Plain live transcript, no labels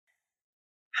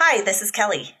Hi, this is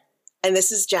Kelly. And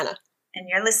this is Jenna. And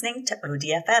you're listening to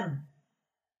ODFM.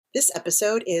 This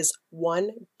episode is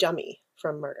One Dummy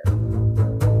from Murder.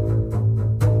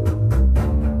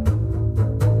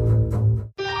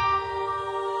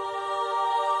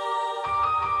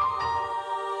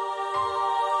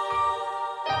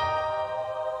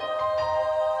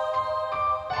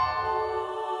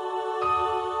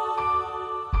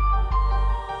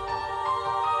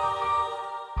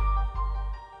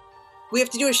 We have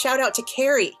to do a shout out to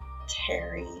Carrie.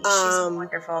 Carrie, she's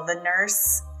wonderful. The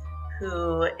nurse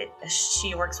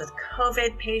she works with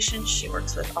COVID patients. She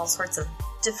works with all sorts of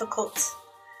difficult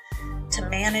to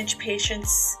manage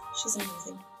patients. She's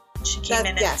amazing. She came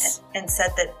in and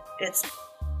said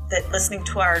that listening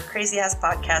to our crazy ass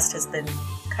podcast has been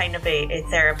kind of a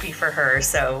therapy for her.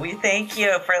 So we thank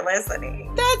you for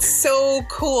listening. That's so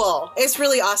cool. It's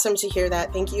really awesome to hear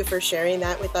that. Thank you for sharing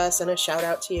that with us, and a shout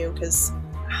out to you because,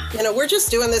 we're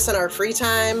just doing this in our free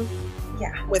time.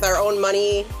 Yeah. With our own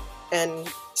money and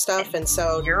stuff. And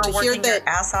so you're to working your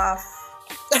ass off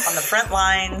on the front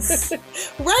lines.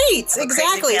 Right.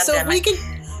 Exactly. So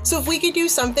if we could do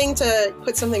something to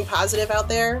put something positive out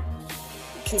there,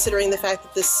 considering the fact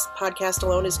that this podcast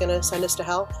alone is going to send us to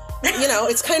hell,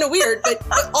 it's kind of weird, but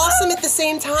awesome at the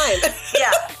same time.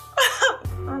 Yeah.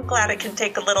 I'm glad I can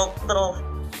take a little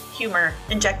humor,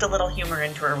 inject a little humor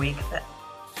into our week. But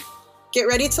get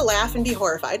ready to laugh and be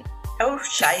horrified. Oh,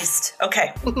 shiced.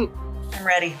 Okay. I'm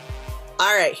ready.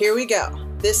 All right, here we go.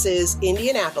 This is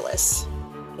Indianapolis,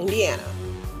 Indiana,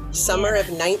 summer of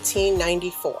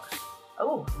 1994.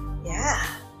 Oh, yeah.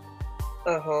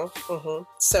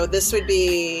 So this would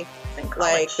be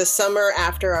like the summer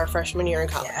after our freshman year in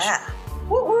college. Yeah.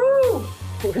 Woo-woo!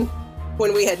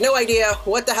 When we had no idea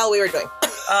what the hell we were doing.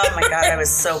 Oh my God, I was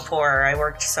so poor. I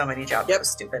worked so many jobs. Yep. It was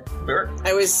stupid.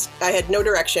 I had no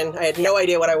direction. I had no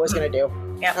idea what I was going to do.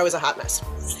 Yep. I was a hot mess.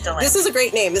 This is a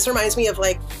great name. This reminds me of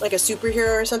like a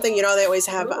superhero or something. They always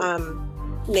have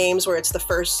names where it's the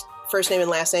first name and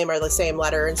last name are the same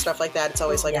letter and stuff like that. It's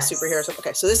always like a superhero.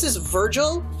 Okay, so this is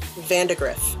Virgil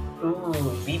Vandegrift. Ooh,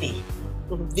 Vivi.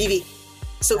 Vivi.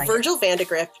 So Virgil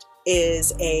Vandegrift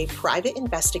is a private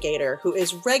investigator who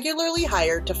is regularly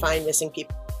hired to find missing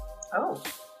people. Oh.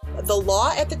 The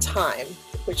law at the time,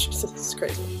 which is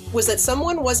crazy, was that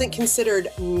someone wasn't considered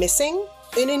missing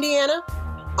in Indiana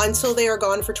until they are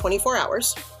gone for 24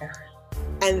 hours.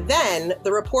 And then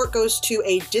the report goes to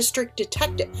a district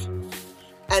detective.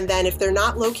 And then if they're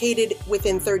not located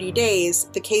within 30 days,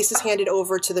 the case is handed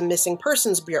over to the Missing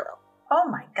Persons Bureau. Oh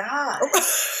my God.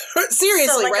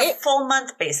 Seriously, so right? A full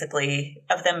month, basically,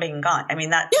 of them being gone. I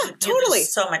mean, totally.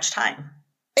 So much time.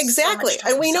 Exactly.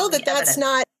 And we know that that's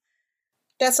not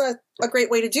a great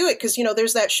way to do it because,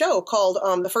 there's that show called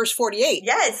The First 48.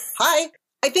 Yes. Hi.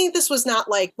 I think this was not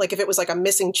like if it was like a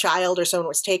missing child or someone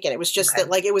was taken. It was just that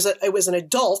it was an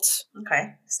adult.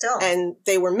 Okay. Still. And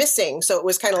they were missing. So it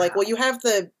was kind of like, well, you have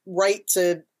the right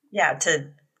to. Yeah.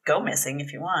 To go missing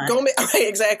if you want. Right,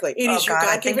 exactly. It is your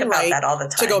God-given right that all the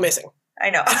time. to go missing. I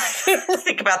know. I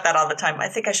think about that all the time. I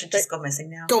think I should just go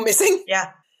missing now. Go missing?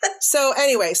 Yeah. So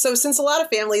anyway, since a lot of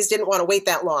families didn't want to wait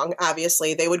that long,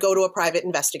 obviously, they would go to a private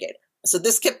investigator. So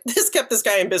this kept this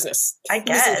guy in business. I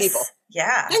guess. Missing people.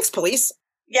 Yeah. Thanks, police.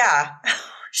 Yeah. Oh,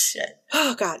 shit.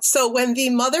 Oh, God. So when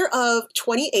the mother of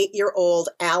 28-year-old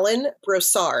Alan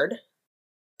Broussard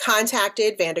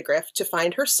contacted Vandegrift to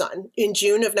find her son in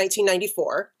June of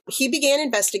 1994, he began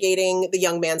investigating the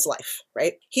young man's life,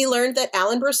 right? He learned that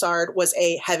Alan Broussard was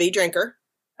a heavy drinker.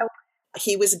 Oh.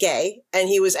 He was gay, and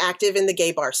he was active in the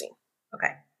gay bar scene.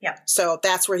 Okay. Yeah. So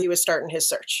that's where he was starting his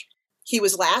search. He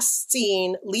was last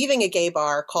seen leaving a gay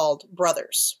bar called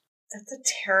Brothers. That's a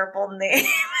terrible name.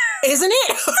 Isn't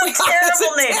it? It's a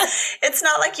terrible name. It's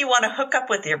not like you want to hook up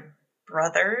with your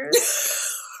brothers.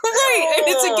 Right. And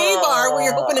it's a gay bar where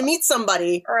you're hoping to meet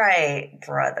somebody. Right.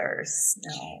 Brothers.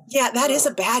 No. Yeah, that is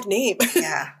a bad name.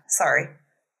 Yeah. Sorry.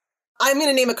 I'm going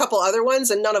to name a couple other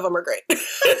ones, and none of them are great.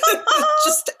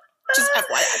 just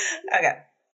FYI. Okay.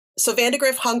 So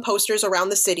Vandegrift hung posters around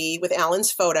the city with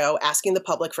Alan's photo, asking the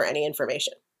public for any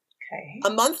information. Okay. A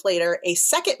month later, a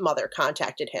second mother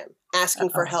contacted him, asking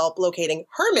for help locating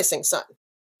her missing son,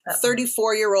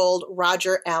 34-year-old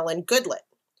Roger Allen Goodlett.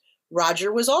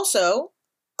 Roger was also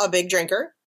a big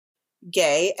drinker,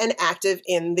 gay, and active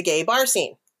in the gay bar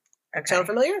scene. Okay. Sound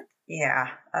familiar? Yeah.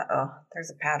 Uh-oh.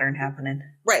 There's a pattern happening.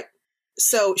 Right.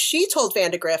 So she told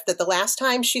Vandegrift that the last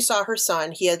time she saw her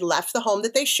son, he had left the home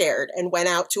that they shared and went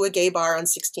out to a gay bar on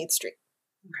 16th Street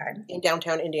in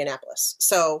downtown Indianapolis.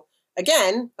 So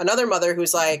again, another mother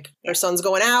who's like, her son's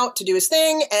going out to do his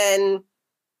thing and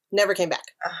never came back.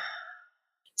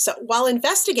 So while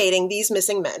investigating these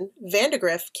missing men,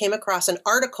 Vandegrift came across an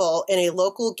article in a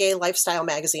local gay lifestyle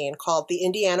magazine called The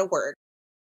Indiana Word.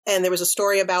 And there was a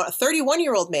story about a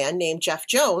 31-year-old man named Jeff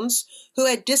Jones who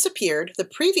had disappeared the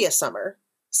previous summer,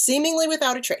 seemingly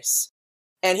without a trace.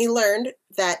 And he learned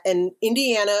that an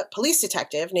Indiana police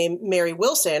detective named Mary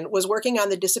Wilson was working on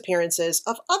the disappearances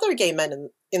of other gay men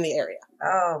in the area.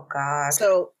 Oh, God.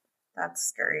 So that's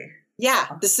scary.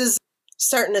 Yeah, this is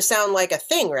starting to sound like a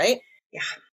thing, right? Yeah.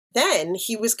 Then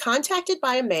he was contacted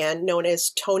by a man known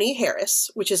as Tony Harris,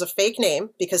 which is a fake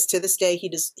name because to this day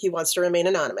he wants to remain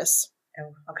anonymous.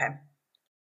 Oh, okay.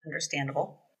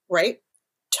 Understandable. Right?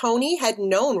 Tony had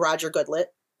known Roger Goodlet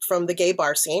from the gay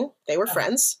bar scene. They were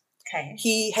friends. Okay.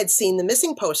 He had seen the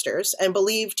missing posters and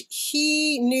believed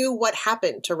he knew what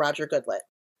happened to Roger Goodlet.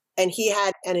 And he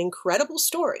had an incredible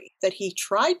story that he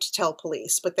tried to tell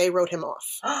police, but they wrote him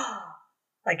off.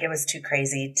 Like it was too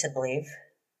crazy to believe.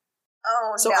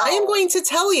 Oh, so no. I am going to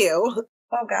tell you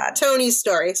God. Tony's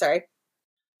story. Sorry.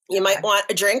 You might want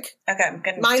a drink. Okay, I'm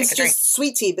going to Mine's take a drink. just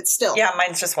sweet tea, but still. Yeah,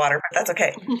 mine's just water, but that's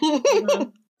okay. Mm-hmm.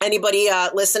 Anybody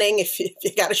listening, if you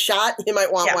got a shot, you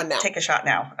might want one now. Take a shot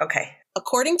now. Okay.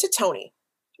 According to Tony,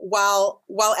 while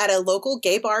at a local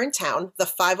gay bar in town, the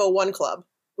 501 Club,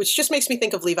 which just makes me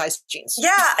think of Levi's jeans.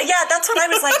 Yeah, that's what I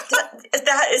was like.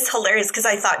 That is hilarious because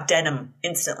I thought denim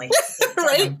instantly.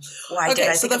 Right? Denim. Why did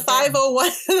I so think the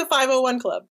 501, the 501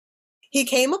 Club. He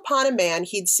came upon a man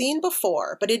he'd seen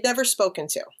before, but had never spoken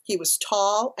to. He was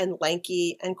tall and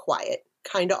lanky and quiet,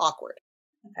 kind of awkward.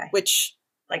 Okay. Which,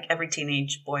 like every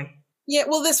teenage boy. Yeah,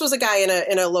 well, this was a guy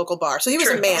in a local bar, so he was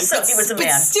a man. So he was a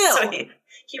man. Still, so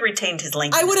he retained his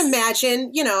lankiness. I would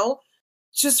imagine,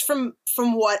 just from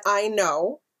what I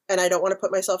know, and I don't want to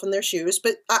put myself in their shoes,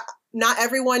 but not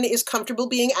everyone is comfortable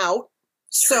being out.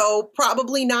 True. So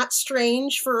probably not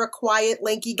strange for a quiet,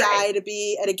 lanky guy to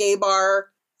be at a gay bar.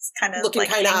 It's kind of looking like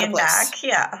kind of out of place. Back.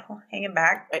 Yeah, hanging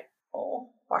back. Right. Oh,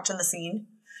 watching the scene.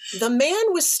 The man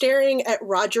was staring at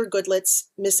Roger Goodlet's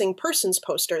missing persons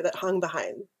poster that hung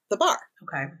behind the bar.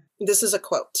 Okay. This is a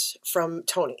quote from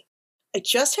Tony. I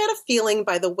just had a feeling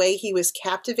by the way he was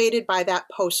captivated by that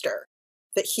poster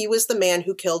that he was the man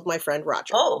who killed my friend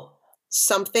Roger. Oh.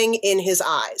 Something in his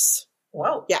eyes.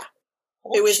 Whoa. Yeah.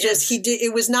 Oh, it was just,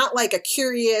 it was not like a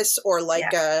curious or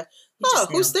like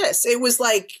who's this? It was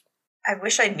like. I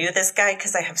wish I knew this guy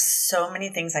because I have so many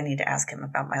things I need to ask him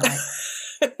about my life.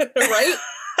 Right?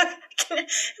 Am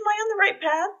I on the right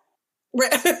path?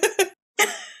 Right.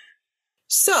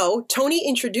 So Tony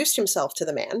introduced himself to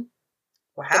the man.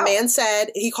 Wow. The man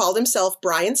said he called himself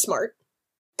Brian Smart,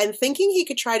 and thinking he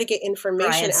could try to get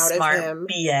information out of him.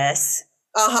 BS.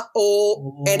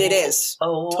 Oh, and it is.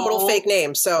 Oh. Total fake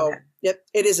name. So, Yep,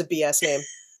 it is a BS name.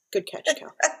 Good catch,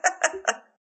 Cal.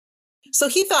 So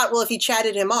he thought, well, if he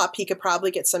chatted him up, he could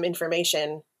probably get some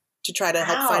information to try to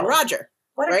help find Roger.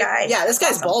 What a guy. Yeah, this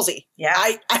guy's ballsy. Yeah.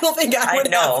 I don't think I would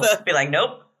know. Be like,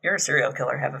 nope, you're a serial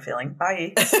killer, have a feeling.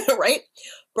 Bye. Right?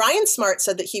 Brian Smart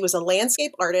said that he was a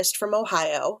landscape artist from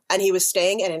Ohio, and he was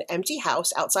staying at an empty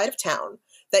house outside of town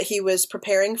that he was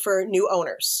preparing for new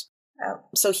owners. Oh.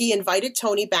 So he invited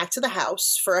Tony back to the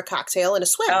house for a cocktail and a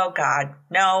swim. Oh, God.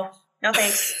 No. No,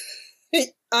 thanks.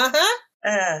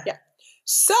 Uh-huh. Yeah.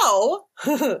 So,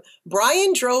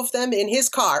 Brian drove them in his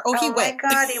car. Oh, he went. Oh,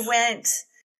 my God, he went.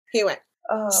 He went.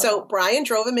 Oh. So, Brian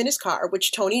drove him in his car,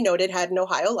 which Tony noted had an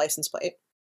Ohio license plate.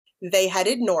 They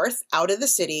headed north out of the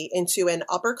city into an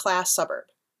upper-class suburb.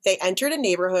 They entered a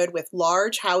neighborhood with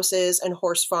large houses and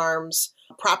horse farms,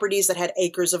 properties that had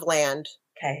acres of land.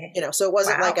 Okay. So it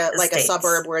wasn't like a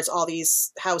suburb where it's all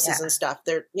these houses and stuff.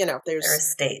 There's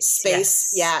estates.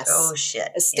 Space. Yes. Oh,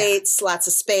 shit. Estates, lots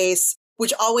of space.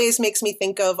 Which always makes me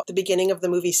think of the beginning of the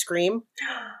movie Scream,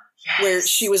 where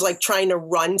she was like trying to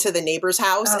run to the neighbor's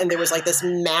house, and there was like this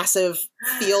massive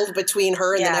field between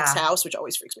her and the next house, which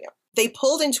always freaks me out. They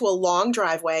pulled into a long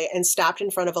driveway and stopped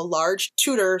in front of a large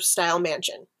Tudor-style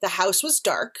mansion. The house was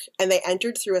dark, and they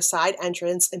entered through a side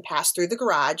entrance and passed through the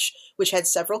garage, which had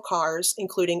several cars,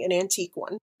 including an antique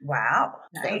one. Wow.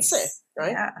 Nice. Fancy,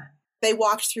 right? Yeah. They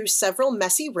walked through several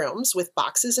messy rooms with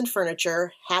boxes and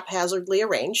furniture haphazardly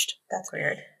arranged. That's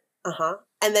weird. Uh-huh.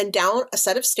 And then down a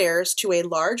set of stairs to a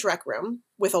large rec room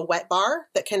with a wet bar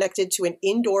that connected to an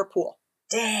indoor pool.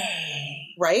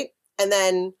 Dang. Right? And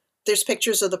then there's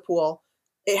pictures of the pool.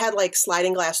 It had like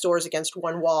sliding glass doors against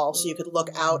one wall so you could look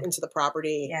out into the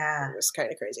property. Yeah. It was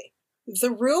kind of crazy.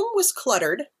 The room was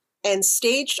cluttered, and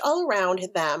staged all around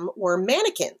them were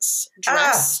mannequins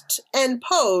dressed and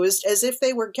posed as if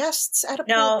they were guests at a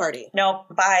pool party. No,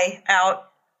 bye, out,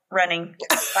 running,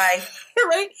 bye.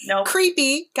 Right? No.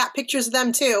 Creepy. Got pictures of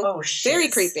them too. Oh, shit. Very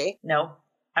creepy. No.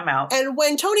 I'm out. And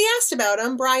when Tony asked about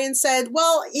him, Brian said,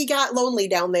 well, he got lonely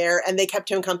down there and they kept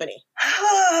him company.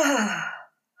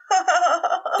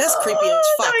 That's creepy as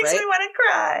fuck, that makes right? me want to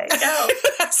cry. No.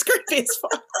 That's creepy as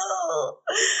fuck.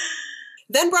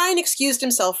 Then Brian excused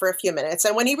himself for a few minutes,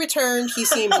 and when he returned, he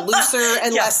seemed looser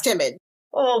and less timid.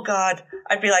 Oh, God.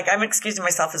 I'd be like, I'm excusing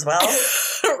myself as well.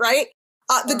 Right?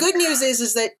 The good news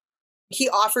is that he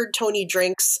offered Tony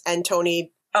drinks, and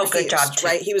Tony refused, good job, too.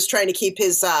 Right? He was trying to keep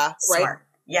his, Smart. right?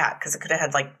 Yeah, because it could have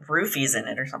had, like, roofies in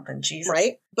it or something. Jesus.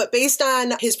 Right? But based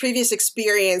on his previous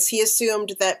experience, he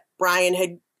assumed that Brian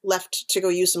had left to go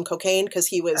use some cocaine because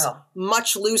he was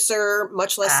much looser,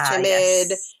 much less timid.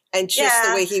 Yes. And just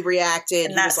the way he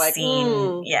reacted, he was like,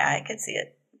 yeah, I could see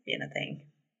it being a thing.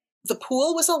 The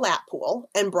pool was a lap pool,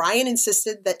 and Brian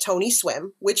insisted that Tony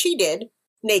swim, which he did,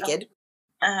 naked.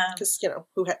 Because,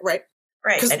 right?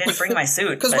 Right, I didn't bring my suit.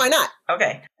 Because why not?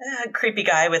 Okay. Creepy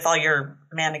guy with all your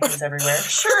mannequins everywhere.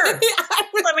 Sure.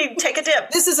 Let me take a dip.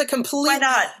 This is a complete... Why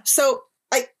not? So,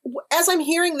 as I'm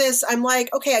hearing this, I'm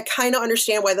like, okay, I kind of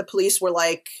understand why the police were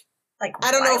like,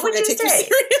 I don't know if we're going to take you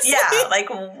seriously. Yeah, like,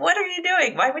 what are you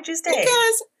doing? Why would you stay?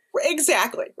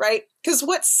 Exactly, right? Because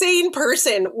what sane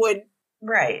person would...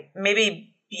 Right.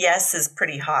 Maybe yes is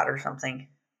pretty hot or something,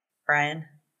 Brian.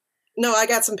 No, I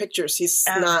got some pictures. He's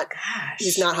not. Gosh.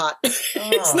 He's not hot.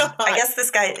 He's not hot. I guess this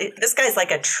guy's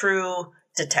like a true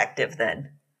detective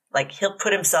then. Like, he'll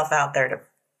put himself out there to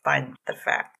find the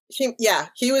fact.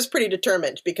 He was pretty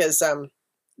determined because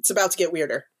it's about to get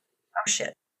weirder. Oh,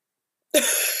 shit.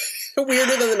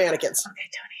 Weirder than the mannequins. Okay,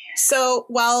 Tony. So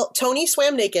while Tony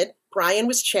swam naked, Brian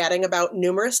was chatting about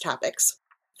numerous topics.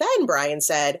 Then Brian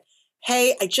said,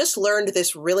 hey, I just learned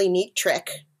this really neat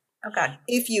trick. Oh, God.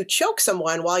 If you choke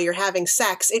someone while you're having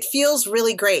sex, it feels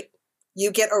really great. You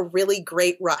get a really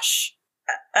great rush.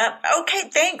 Okay,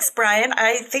 thanks, Brian.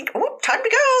 I think, time to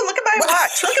go. Look at my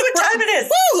watch. Look at what time it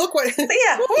is. Look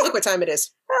what time it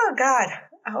is. Oh, God.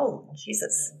 Oh,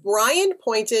 Jesus. Brian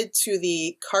pointed to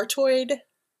the carotid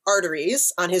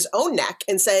arteries on his own neck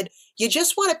and said, you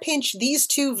just want to pinch these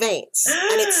two veins.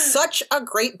 And it's such a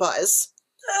great buzz.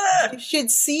 You should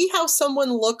see how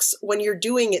someone looks when you're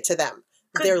doing it to them.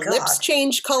 Their lips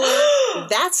change color.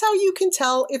 That's how you can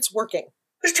tell it's working.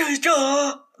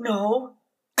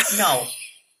 No.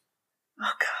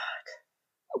 Oh,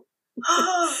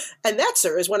 God. And that,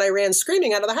 sir, is when I ran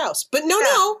screaming out of the house. But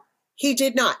no, he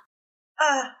did not.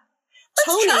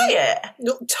 Let's try it.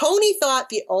 Tony thought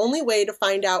the only way to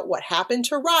find out what happened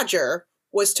to Roger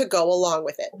was to go along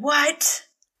with it. What?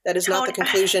 That is not the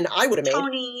conclusion I would have made.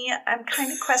 Tony, I'm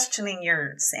kind of questioning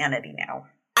your sanity now.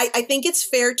 I think it's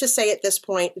fair to say at this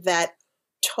point that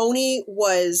Tony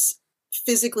was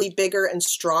physically bigger and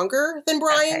stronger than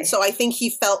Brian. Okay. So I think he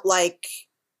felt like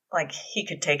he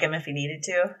could take him if he needed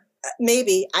to.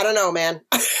 Maybe. I don't know, man.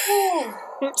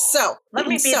 So let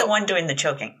me be the one doing the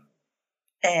choking.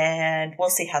 And we'll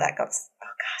see how that goes. Oh,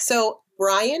 God. So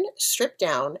Brian stripped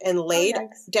down and laid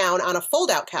down on a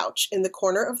fold-out couch in the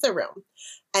corner of the room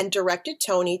and directed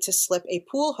Tony to slip a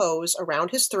pool hose around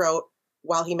his throat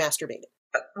while he masturbated.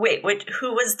 Wait,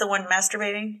 who was the one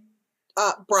masturbating?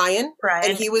 Brian.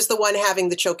 And he was the one having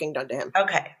the choking done to him.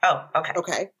 Okay. Oh, okay.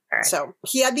 Okay. All right. So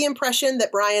he had the impression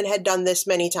that Brian had done this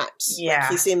many times. Yeah.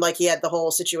 He seemed like he had the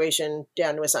whole situation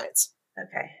down to a science.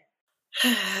 Okay.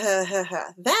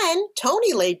 Then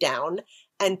Tony laid down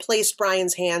and placed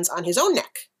Brian's hands on his own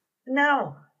neck.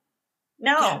 No.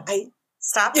 Yeah,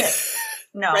 stop it.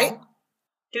 No. Right?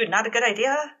 Dude, not a good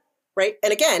idea. Right?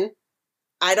 And again,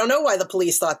 I don't know why the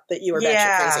police thought that you were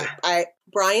batshit crazy.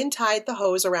 Brian tied the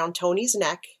hose around Tony's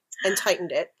neck and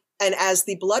tightened it. And as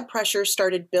the blood pressure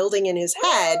started building in his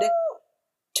head,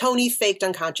 Tony faked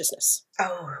unconsciousness.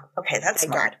 Oh, okay. That's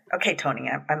smart. Okay, Tony,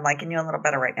 I'm liking you a little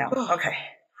better right now. Okay.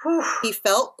 Whew. He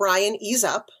felt Brian ease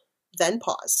up, then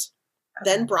pause.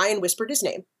 Okay. Then Brian whispered his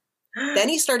name. Then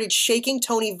he started shaking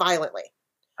Tony violently.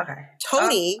 Okay.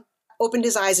 Tony opened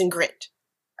his eyes and grinned.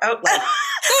 Oh,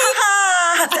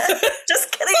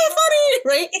 just kidding. So funny,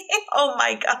 right? Oh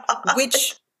my God.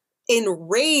 Which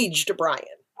enraged Brian.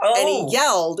 Oh. And he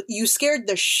yelled, you scared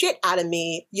the shit out of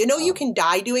me. You know you can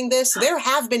die doing this? There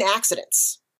have been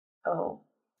accidents. Oh.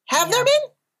 Have there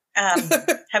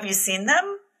been? Have you seen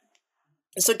them?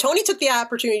 So Tony took the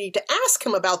opportunity to ask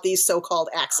him about these so-called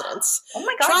accidents. Oh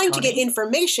my God, trying Tony. to get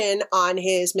information on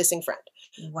his missing friend.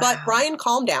 Wow. But Brian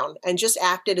calmed down and just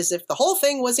acted as if the whole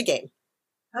thing was a game.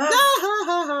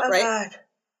 Oh, right? God.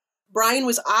 Brian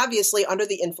was obviously under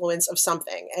the influence of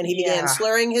something, and he began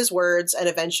slurring his words and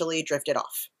eventually drifted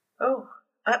off. Oh.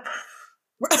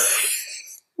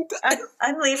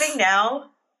 I'm leaving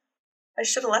now. I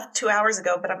should have left 2 hours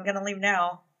ago, but I'm going to leave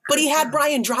now. But he had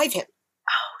Brian drive him.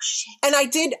 Oh. shit. And I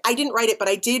didn't write it, but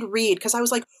I did read because I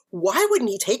was like, why wouldn't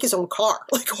he take his own car?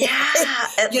 Like, yeah,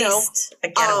 at least a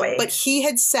getaway. But he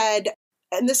had said,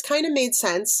 and this kind of made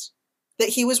sense, that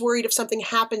he was worried if something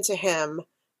happened to him,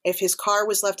 if his car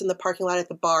was left in the parking lot at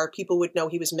the bar, people would know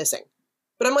he was missing.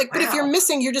 But I'm like, but if you're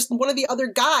missing, you're just one of the other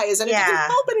guys, and it doesn't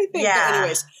help anything. Yeah. But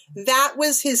anyways, that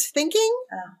was his thinking.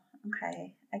 Oh,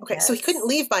 okay. Okay, so he couldn't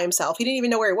leave by himself. He didn't even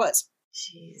know where he was.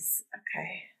 Jeez.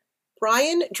 Okay.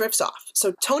 Brian drifts off.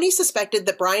 So Tony suspected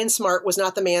that Brian Smart was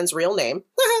not the man's real name.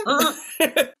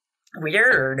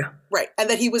 Weird. Right. And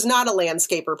that he was not a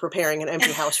landscaper preparing an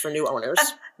empty house for new owners.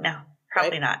 No,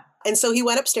 probably not. And so he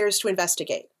went upstairs to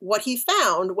investigate. What he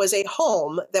found was a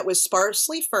home that was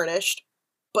sparsely furnished,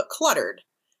 but cluttered,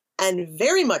 and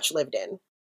very much lived in,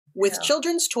 with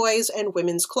children's toys and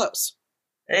women's clothes.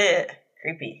 Ugh,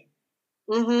 creepy.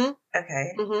 Mm-hmm.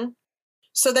 Okay. Mm-hmm.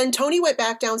 So then Tony went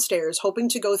back downstairs, hoping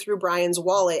to go through Brian's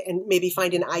wallet and maybe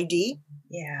find an ID.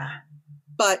 Yeah.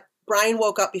 But Brian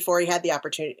woke up before he had the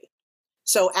opportunity.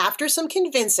 So after some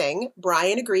convincing,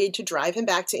 Brian agreed to drive him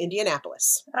back to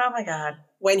Indianapolis. Oh, my God.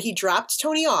 When he dropped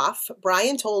Tony off,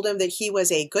 Brian told him that he was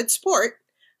a good sport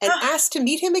and asked to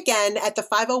meet him again at the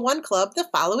 501 Club the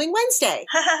following Wednesday.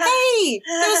 Hey,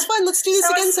 that was fun. Let's do this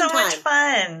again sometime. So much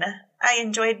fun. I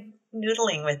enjoyed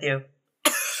noodling with you.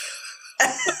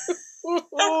 I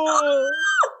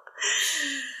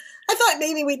thought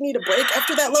maybe we'd need a break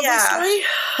after that lovely story.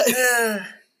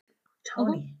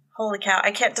 Tony, holy cow.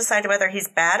 I can't decide whether he's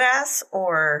badass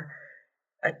or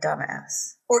a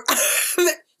dumbass. Or,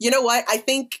 you know what? I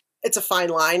think it's a fine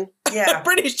line. Yeah. I'm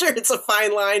pretty sure it's a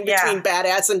fine line between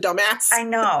badass and dumbass. I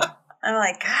know. I'm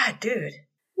like, God, dude.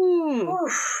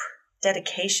 Oof.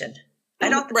 Dedication. I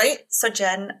don't think, right? So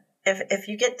Jen, if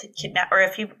you get kidnapped or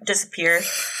if you disappear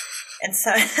and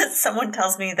so someone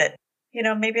tells me that, you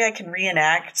know, maybe I can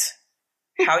reenact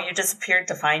how you disappeared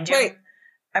to find you. Right.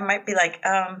 I might be like,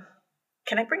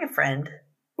 can I bring a friend?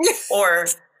 Or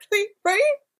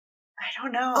right? I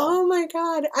don't know. Oh my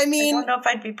God. I mean, I don't know if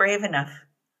I'd be brave enough.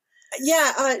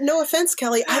 Yeah, no offense,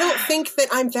 Kelly. I don't think that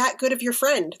I'm that good of your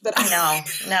friend. That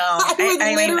No.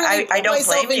 I don't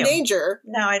blame you. In danger.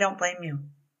 No, I don't blame you.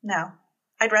 No,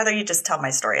 I'd rather you just tell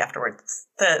my story afterwards.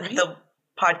 The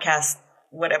podcast,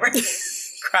 whatever,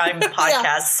 crime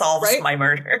podcast solves my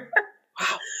murder.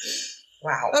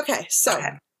 Wow. Okay, so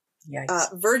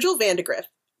Virgil Vandegrift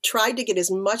tried to get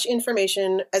as much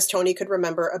information as Tony could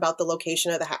remember about the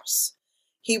location of the house.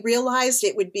 He realized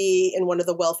it would be in one of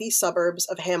the wealthy suburbs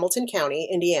of Hamilton County,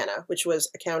 Indiana, which was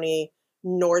a county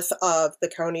north of the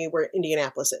county where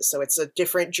Indianapolis is. So it's a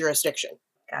different jurisdiction.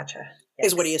 Gotcha.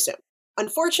 Is what he assumed.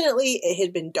 Unfortunately, it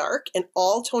had been dark, and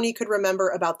all Tony could remember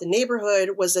about the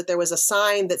neighborhood was that there was a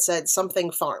sign that said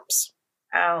something farms.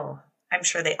 Oh, I'm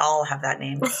sure they all have that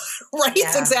name. Right?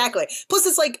 Yeah. Exactly. Plus,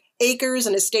 it's like acres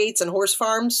and estates and horse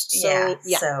farms. So,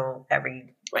 So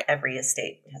every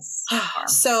estate has a farm.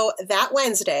 So that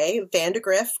Wednesday,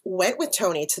 Vandegrift went with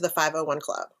Tony to the 501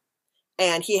 Club,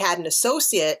 and he had an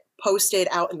associate posted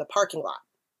out in the parking lot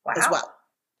as well.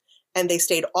 And they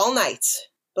stayed all night,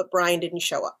 but Brian didn't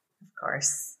show up. Of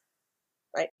course.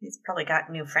 Right? He's probably got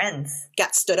new friends.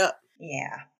 Got stood up.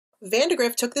 Yeah.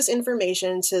 Vandegrift took this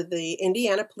information to the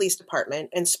Indiana Police Department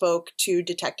and spoke to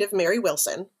Detective Mary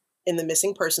Wilson in the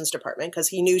Missing Persons Department because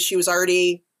he knew she was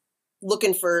already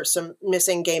looking for some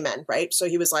missing gay men, right? So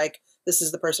he was like, this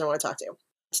is the person I want to talk to.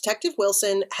 Detective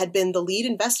Wilson had been the lead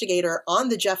investigator on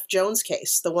the Jeff Jones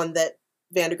case, the one that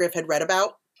Vandegrift had read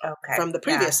about from the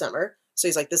previous summer. So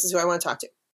he's like, this is who I want to talk to.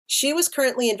 She was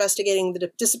currently investigating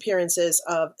the disappearances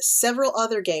of several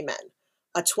other gay men,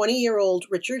 a 20-year-old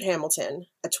Richard Hamilton,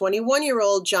 a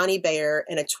 21-year-old Johnny Bayer,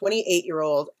 and a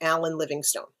 28-year-old Alan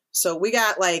Livingstone. So we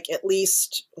got like at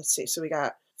least, let's see, so we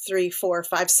got 3, 4,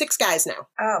 5, 6 guys now.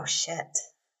 Oh, shit.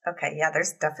 Okay, yeah,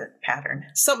 there's a definite pattern.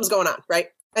 Something's going on, right?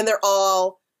 And they're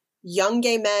all young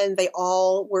gay men. They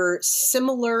all were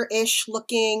similar-ish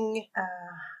looking.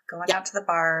 Going out to the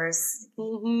bars.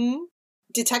 Mm-hmm.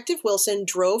 Detective Wilson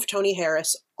drove Tony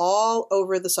Harris all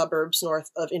over the suburbs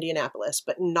north of Indianapolis,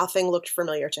 but nothing looked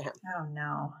familiar to him. Oh,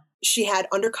 no. She had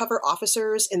undercover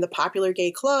officers in the popular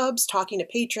gay clubs talking to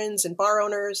patrons and bar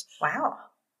owners. Wow.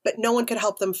 But no one could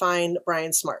help them find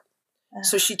Brian Smart.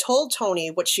 So she told Tony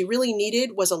what she really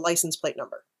needed was a license plate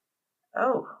number.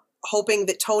 Oh. Hoping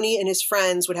that Tony and his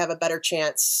friends would have a better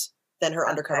chance than her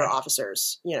undercover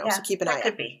officers. You know, so keep an eye out. That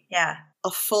could be, yeah.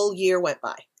 A full year went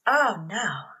by. Oh, no.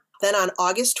 Then on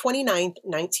August 29th,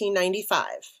 1995,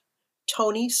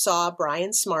 Tony saw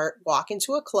Brian Smart walk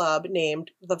into a club named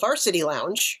the Varsity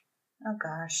Lounge. Oh,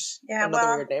 gosh. Yeah,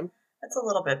 weird name. That's a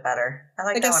little bit better. I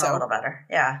like that one a little better.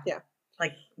 Yeah. Yeah.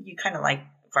 Like, you kind of like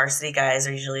varsity guys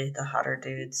are usually the hotter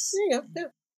dudes. There you go.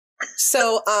 Yeah.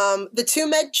 So the two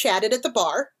men chatted at the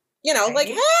bar. You know, Okay. like,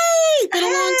 hey, been a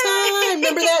long time.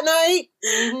 Remember that night?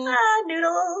 Mm-hmm. Ah,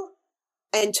 noodle.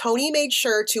 And Tony made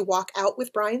sure to walk out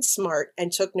with Brian Smart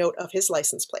and took note of his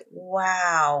license plate.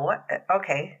 Wow.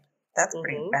 Okay. That's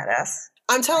pretty badass.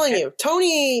 I'm telling you,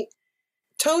 Tony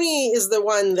is the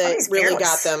one that Tony's really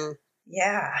fearless. got them.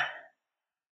 Yeah.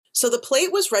 So the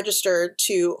plate was registered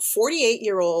to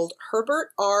 48-year-old Herbert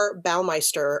R.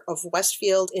 Baumeister of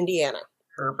Westfield, Indiana.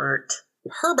 Herbert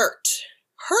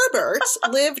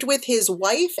lived with his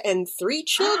wife and 3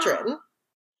 children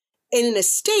in an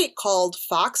estate called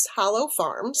Fox Hollow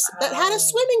Farms that had a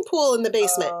swimming pool in the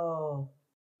basement.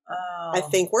 I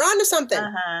think we're onto something.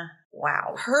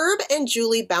 Wow. Herb and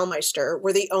Julie Baumeister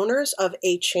were the owners of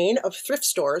a chain of thrift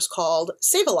stores called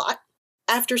Save-A-Lot.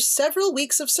 After several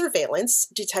weeks of surveillance,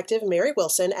 Detective Mary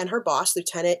Wilson and her boss,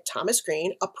 Lieutenant Thomas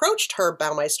Green, approached Herb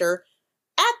Baumeister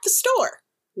at the store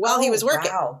while he was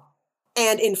working. Wow.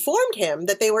 And informed him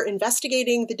that they were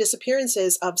investigating the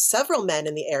disappearances of several men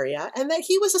in the area and that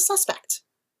he was a suspect.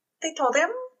 They told him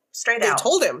straight out. They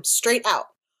told him straight out.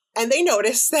 And they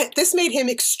noticed that this made him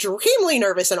extremely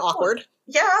nervous and awkward.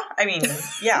 Yeah, I mean,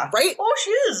 yeah. Right? Oh, she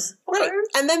is. Right.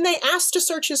 And then they asked to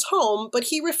search his home, but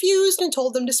he refused and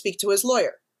told them to speak to his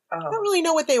lawyer. I don't really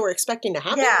know what they were expecting to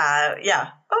happen. Yeah.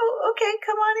 Oh, okay,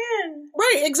 come on in.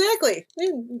 Right, exactly.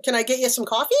 Can I get you some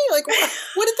coffee? Like,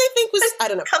 what did they think was, I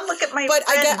don't know. Come look at my But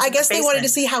I guess the they wanted to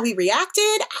see how he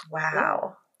reacted.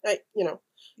 Wow.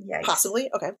 Yikes. Possibly.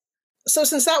 Okay. So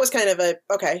since that was kind of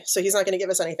so he's not going to give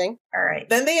us anything. All right.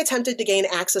 Then they attempted to gain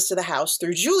access to the house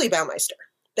through Julie Baumeister.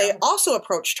 They also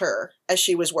approached her as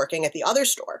she was working at the other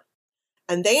store,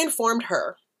 and they informed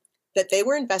her that they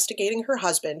were investigating her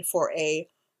husband for a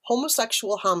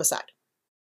homosexual homicide.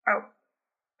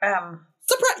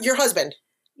 Your husband.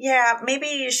 Yeah, maybe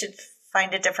you should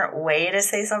find a different way to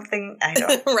say something. I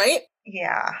don't. Right?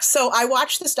 Yeah. So I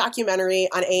watched this documentary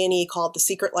on A&E called The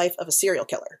Secret Life of a Serial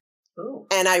Killer. Ooh.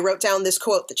 And I wrote down this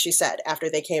quote that she said after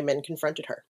they came and confronted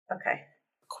her. Okay.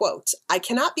 Quote, "I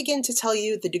cannot begin to tell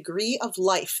you the degree of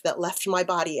life that left my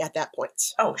body at that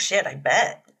point." Oh, shit, I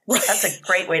bet. Right. That's a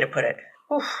great way to put it.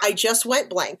 Oof. I just went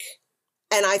blank.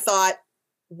 And I thought,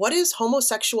 what is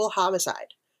homosexual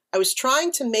homicide? I was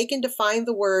trying to make and define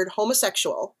the word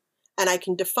homosexual, and I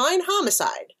can define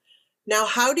homicide. Now,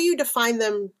 how do you define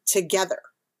them together?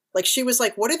 Like, she was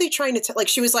like, what are they trying to tell? Like,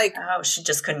 she was like, oh, she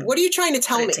just couldn't. What are you trying to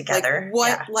tell me? Together. Like, what,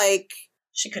 yeah. like.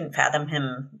 She couldn't fathom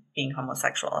him being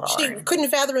homosexual at all. She couldn't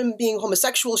fathom him being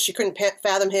homosexual. She couldn't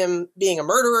fathom him being a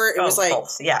murderer. It was like,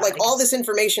 all this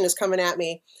information is coming at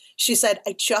me. She said,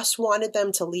 I just wanted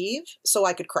them to leave so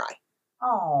I could cry.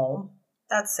 Oh,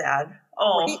 that's sad.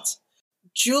 Oh. Right?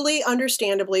 Julie,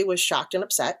 understandably, was shocked and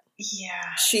upset.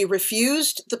 Yeah. She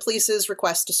refused the police's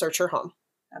request to search her home.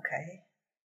 Okay.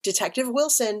 Detective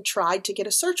Wilson tried to get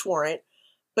a search warrant,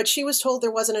 but she was told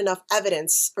there wasn't enough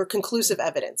evidence or conclusive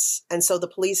evidence. And so the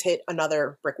police hit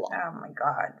another brick wall. Oh, my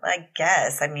God. I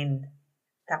guess. I mean,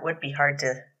 that would be hard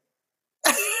to...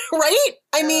 Right?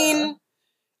 I mean,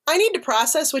 I need to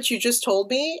process what you just told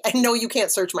me and know you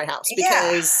can't search my house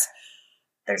because...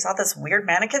 There's all this weird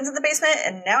mannequins in the basement,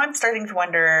 and now I'm starting to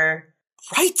wonder...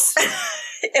 Right.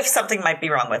 if something might be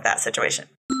wrong with that situation.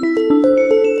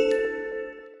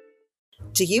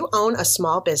 Do you own a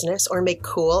small business or make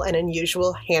cool and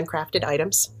unusual handcrafted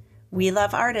items? We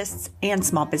love artists and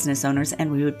small business owners,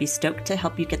 and we would be stoked to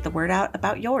help you get the word out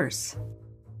about yours.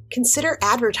 Consider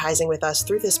advertising with us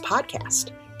through this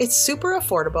podcast. It's super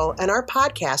affordable, and our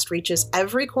podcast reaches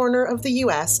every corner of the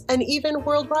U.S. and even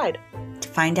worldwide. To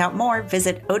find out more,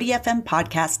 visit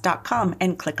odfmpodcast.com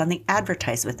and click on the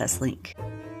Advertise With Us link.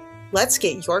 Let's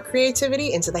get your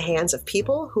creativity into the hands of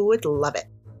people who would love it.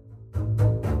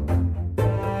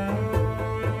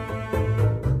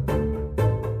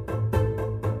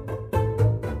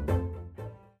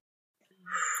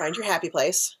 Find your happy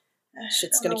place.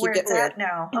 Shit's going to keep getting weird.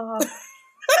 Now.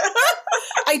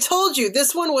 I told you,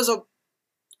 this one was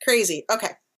crazy. Okay.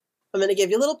 I'm going to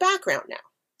give you a little background now.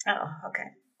 Oh, okay.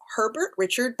 Herbert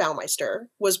Richard Baumeister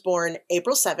was born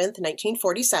April 7th,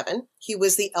 1947. He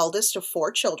was the eldest of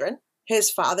 4 children. His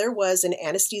father was an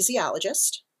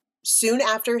anesthesiologist. Soon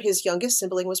after his youngest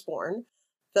sibling was born,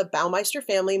 the Baumeister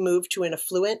family moved to an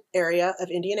affluent area of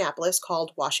Indianapolis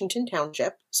called Washington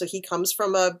Township. So he comes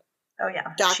from a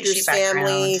doctor's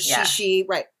family,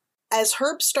 right. As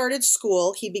Herb started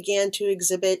school, he began to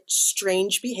exhibit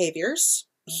strange behaviors.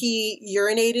 He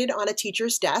urinated on a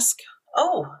teacher's desk.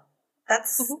 Oh,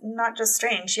 that's not just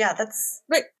strange. Yeah, that's...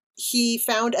 Right. He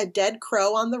found a dead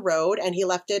crow on the road, and he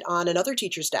left it on another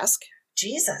teacher's desk.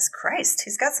 Jesus Christ.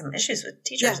 He's got some issues with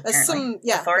teachers, that's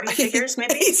apparently. Authority figures,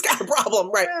 maybe? He's got a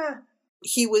problem, right. Yeah.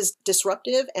 He was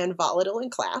disruptive and volatile in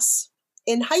class.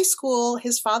 In high school,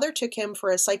 his father took him for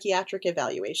a psychiatric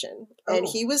evaluation, and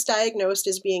he was diagnosed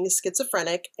as being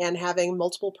schizophrenic and having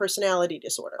multiple personality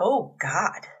disorder. Oh,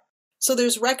 God. So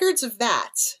there's records of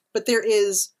that, but there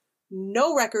is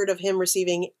no record of him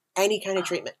receiving any kind of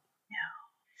treatment.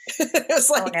 No. It was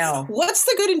like, what's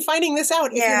the good in finding this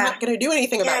out if you're not going to do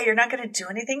anything about it? Yeah, you're not going to do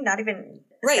anything, not even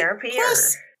therapy?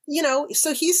 Plus,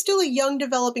 so he's still a young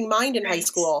developing mind in high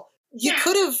school. You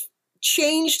could have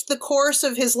changed the course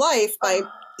of his life by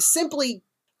simply,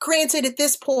 granted, at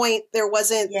this point, there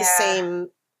wasn't the same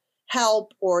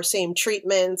help or same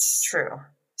treatments. True.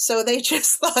 So they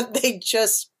just thought they'd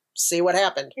just see what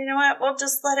happened. You know what? We'll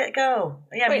just let it go.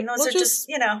 Yeah, I mean, those are just,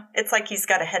 it's like he's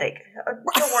got a headache.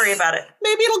 Don't worry about it.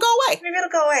 Maybe it'll go away. Maybe it'll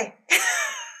go away.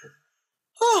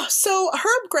 So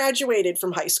Herb graduated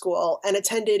from high school and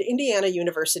attended Indiana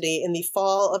University in the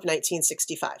fall of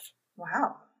 1965.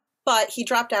 Wow. But he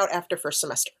dropped out after first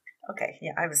semester. Okay,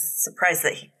 yeah, I was surprised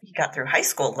that he got through high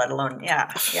school, let alone,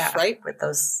 right? With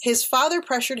those. His father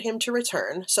pressured him to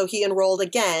return, so he enrolled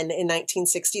again in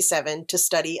 1967 to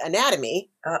study anatomy.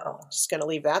 Just going to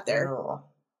leave that there.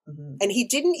 Mm-hmm. And he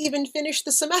didn't even finish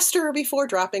the semester before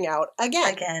dropping out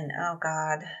again. Oh,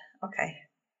 God. Okay.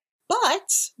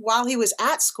 But while he was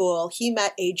at school, he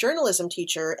met a journalism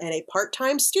teacher and a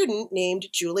part-time student named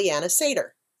Juliana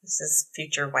Sater. This is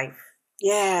future wife.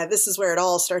 Yeah, this is where it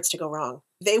all starts to go wrong.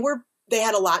 They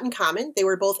had a lot in common. They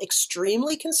were both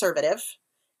extremely conservative,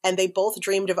 and they both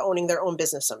dreamed of owning their own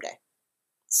business someday.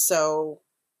 So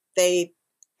they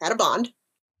had a bond.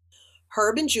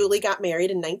 Herb and Julie got married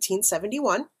in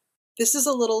 1971. This is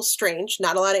a little strange,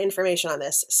 not a lot of information on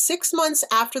this. 6 months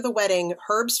after the wedding,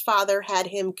 Herb's father had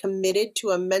him committed to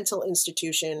a mental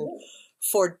institution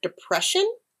for depression,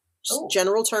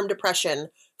 general term depression,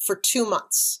 for 2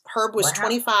 months. Herb was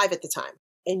 25 at the time.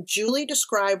 And Julie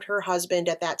described her husband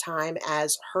at that time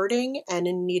as hurting and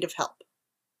in need of help.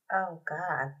 Oh,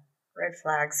 God. Red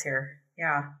flags here.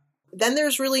 Yeah. Then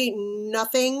there's really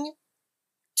nothing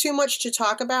too much to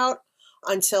talk about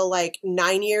until like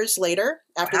 9 years later.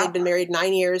 After they'd been married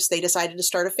 9 years, they decided to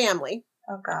start a family.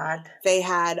 Oh, God. They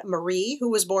had Marie,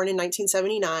 who was born in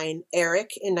 1979,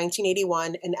 Eric in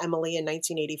 1981, and Emily in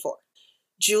 1984.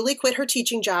 Julie quit her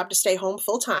teaching job to stay home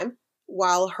full-time,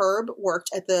 while Herb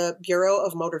worked at the Bureau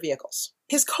of Motor Vehicles.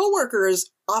 His coworkers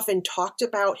often talked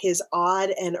about his odd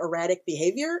and erratic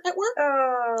behavior at work.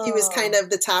 Oh. He was kind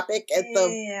of the topic at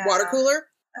the water cooler.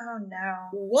 Oh, no.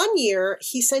 One year,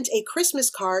 he sent a Christmas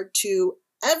card to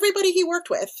everybody he worked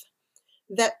with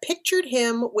that pictured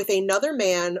him with another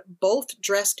man, both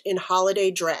dressed in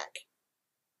holiday drag.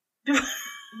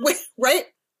 Right?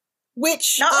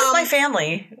 Which... Not with my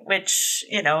family, which,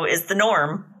 is the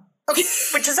norm. Okay.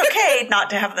 Which is okay not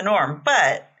to have the norm,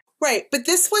 but... Right, but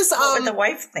this was... what would the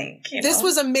wife think? This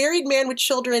was a married man with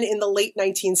children in the late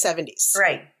 1970s.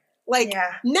 Right. Like,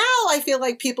 now I feel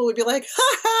like people would be like,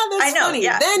 ha, that's funny.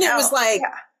 Yeah, then it was like...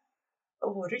 Yeah.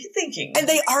 What are you thinking? And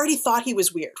they already thought he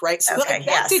was weird, right? So okay,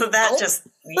 so that just,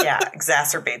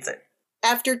 exacerbates it.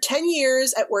 After 10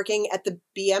 years at working at the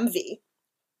BMV,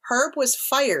 Herb was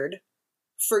fired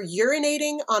for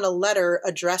urinating on a letter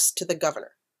addressed to the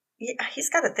governor. Yeah, he's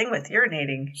got a thing with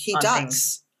urinating. He does.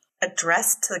 Things.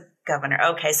 Addressed to the governor.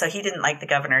 Okay, so he didn't like the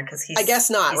governor because he's... I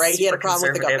guess not, right? He had a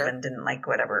problem with the governor. And didn't like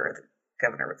whatever the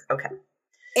governor was. Okay.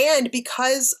 And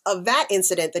because of that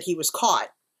incident that he was caught,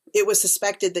 it was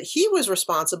suspected that he was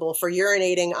responsible for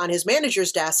urinating on his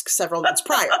manager's desk several months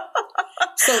prior.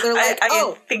 So they're like,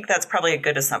 I think that's probably a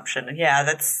good assumption. Yeah,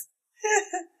 that's...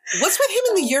 What's with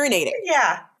him in the urinating?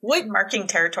 Yeah. What? Marking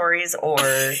territories or...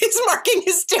 He's marking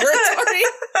his territory.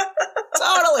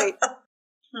 Totally.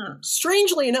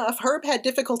 Strangely enough, Herb had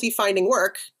difficulty finding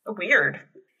work. Weird.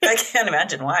 I can't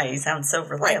imagine why. He sounds so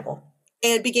reliable.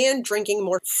 Right. And began drinking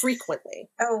more frequently.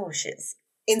 Oh, shiz.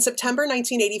 In September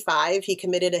 1985, he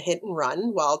committed a hit and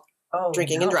run while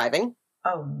drinking and driving.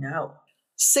 Oh, no.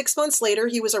 6 months later,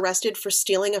 he was arrested for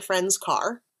stealing a friend's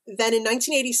car. Then in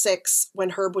 1986,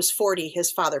 when Herb was 40,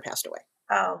 his father passed away.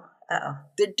 Oh, uh-oh.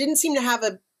 There didn't seem to have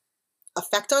an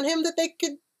effect on him that they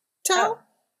could tell,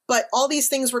 but all these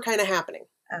things were kind of happening,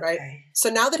 right? So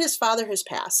now that his father has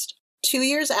passed, 2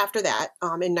 years after that,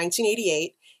 in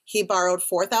 1988, he borrowed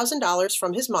 $4,000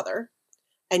 from his mother,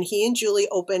 and he and Julie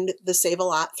opened the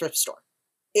Save-A-Lot thrift store.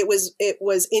 It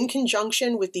was in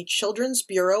conjunction with the Children's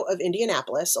Bureau of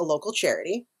Indianapolis, a local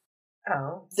charity.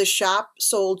 Oh. The shop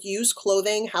sold used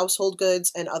clothing, household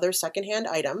goods, and other secondhand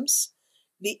items.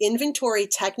 The inventory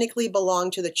technically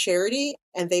belonged to the charity,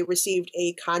 and they received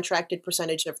a contracted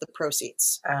percentage of the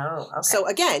proceeds. Oh, okay. So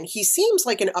again, he seems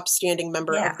like an upstanding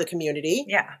member of the community.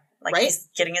 Yeah, like right? He's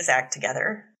getting his act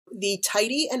together. The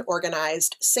tidy and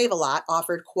organized Save-A-Lot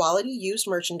offered quality used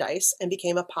merchandise and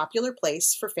became a popular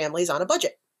place for families on a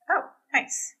budget. Oh,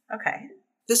 nice. Okay.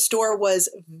 The store was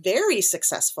very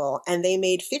successful, and they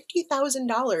made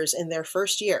 $50,000 in their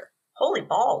first year. Holy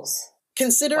balls.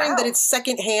 Considering that it's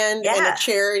secondhand and a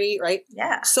charity, right?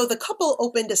 Yeah. So the couple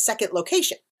opened a second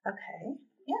location. Okay.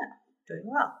 Yeah. Doing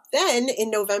well. Then, in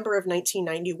November of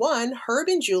 1991, Herb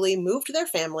and Julie moved their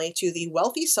family to the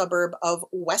wealthy suburb of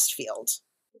Westfield.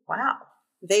 Wow.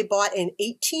 They bought an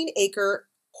 18-acre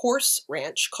horse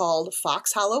ranch called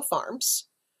Fox Hollow Farms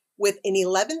with an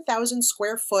 11,000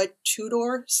 square foot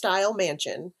two-door style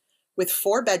mansion with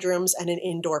 4 bedrooms and an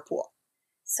indoor pool.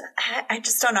 So I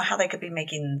just don't know how they could be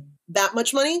making that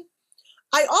much money.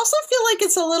 I also feel like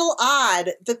it's a little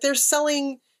odd that they're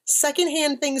selling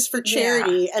secondhand things for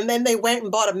charity and then they went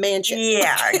and bought a mansion.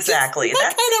 Yeah, exactly.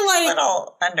 That's kind of like a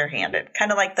little underhanded.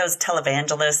 Kind of like those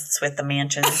televangelists with the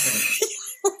mansions.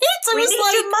 And, right? We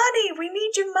need your money. We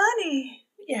need your money.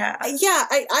 Yeah. Yeah,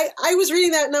 I was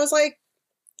reading that and I was like,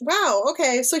 wow,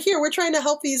 okay, so here we're trying to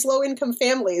help these low-income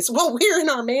families. Well, we're in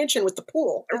our mansion with the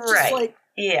pool. It's just like,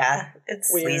 yeah, it's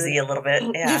weird. Sleazy a little bit.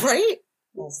 Yeah. Right?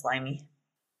 A little slimy.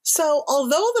 So,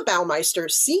 although the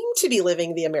Baumeisters seemed to be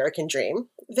living the American dream,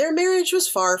 their marriage was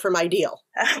far from ideal.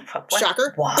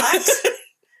 Shocker. What?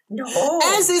 No.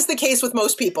 As is the case with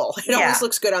most people. It always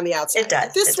looks good on the outside. It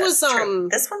does. This was true.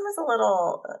 This one was a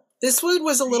little This one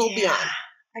was a little beyond.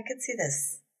 I could see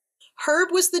this. Herb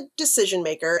was the decision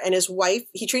maker, and his wife,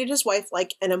 he treated his wife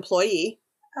like an employee.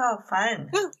 Oh, fun.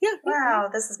 Oh, yeah. Wow,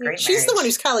 this is great. She's the one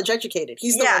who's college educated.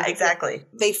 He's the one. Exactly.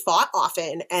 They fought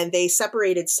often, and they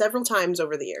separated several times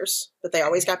over the years, but they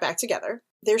always got back together.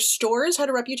 Their stores had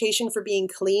a reputation for being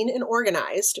clean and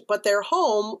organized, but their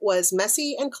home was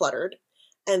messy and cluttered,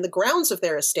 and the grounds of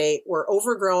their estate were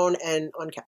overgrown and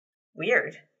unkept.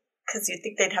 Weird, because you'd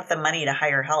think they'd have the money to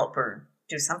hire help or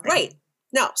do something. Right.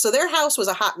 No, so their house was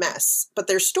a hot mess, but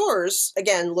their stores,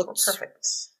 again, looked perfect.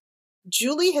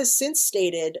 Julie has since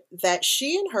stated that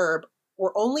she and Herb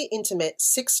were only intimate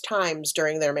 6 times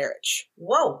during their marriage.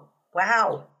 Whoa.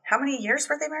 Wow. How many years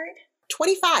were they married?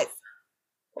 25.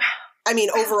 Wow. I mean,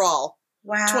 overall.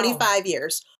 Wow. 25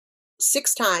 years.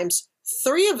 6 times.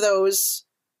 3 of those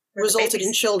resulted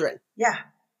in children. Yeah.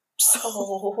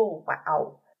 Oh,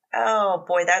 wow. Oh,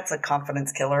 boy, that's a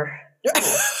confidence killer.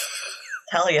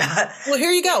 Tell ya. Well, here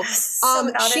you go.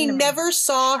 She never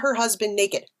saw her husband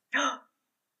naked.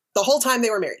 The whole time they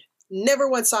were married. Never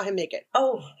once saw him naked.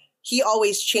 Oh. He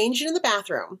always changed in the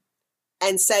bathroom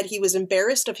and said he was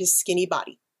embarrassed of his skinny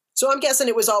body. So I'm guessing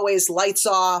it was always lights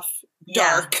off,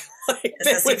 dark.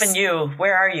 Is this even you?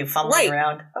 Where are you? Fumbling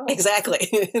around? Oh. Exactly.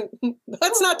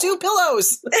 That's not 2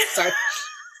 pillows. Sorry.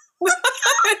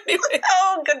 Anyway.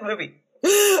 Oh, good movie.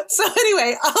 So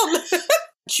anyway,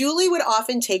 Julie would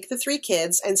often take the 3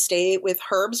 kids and stay with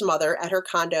Herb's mother at her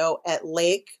condo at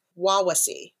Lake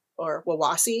Wawasee. Or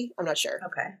Wawasee, I'm not sure.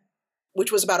 Okay.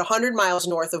 Which was about 100 miles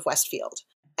north of Westfield.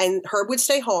 And Herb would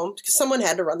stay home because someone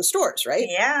had to run the stores, right?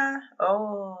 Yeah.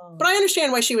 Oh. But I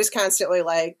understand why she was constantly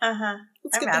like,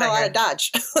 let's get the hell out of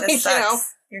Dodge. This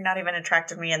sucks. You're not even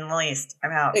attracted me in the least.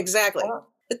 I'm out. Exactly. Oh.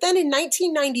 But then in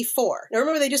 1994, now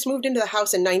remember they just moved into the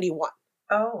house in 91.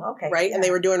 Oh, okay. Right? Yeah. And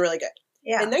they were doing really good.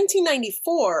 Yeah. In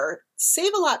 1994,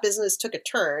 Save-A-Lot business took a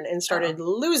turn and started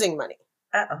losing money.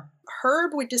 Uh-oh.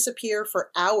 Herb would disappear for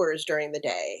hours during the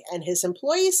day, and his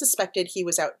employees suspected he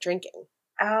was out drinking.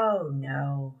 Oh,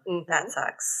 no. Mm-hmm. That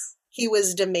sucks. He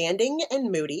was demanding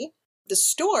and moody. The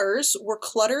stores were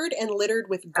cluttered and littered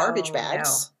with garbage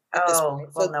bags. No. Oh,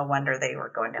 well, no wonder they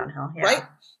were going downhill. Yeah. Right?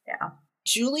 Yeah.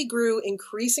 Julie grew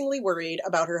increasingly worried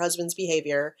about her husband's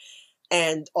behavior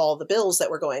and all the bills that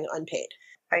were going unpaid.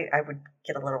 I would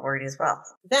get a little worried as well.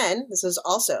 Then, this is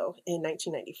also in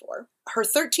 1994, her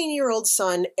 13-year-old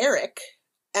son, Eric,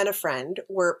 and a friend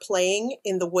were playing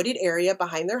in the wooded area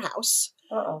behind their house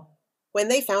when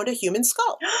they found a human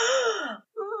skull.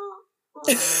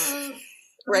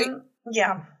 Right?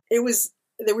 Yeah.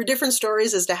 There were different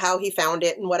stories as to how he found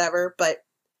it and whatever, but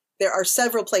there are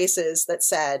several places that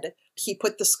said he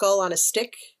put the skull on a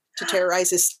stick to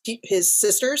terrorize his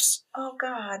sisters. Oh,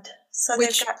 God. So they've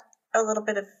got a little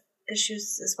bit of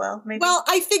issues as well, maybe? Well,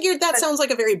 I figured that sounds like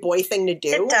a very boy thing to do.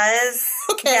 It does.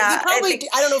 Okay, yeah, he probably,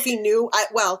 I don't know if he knew.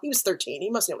 He was 13. He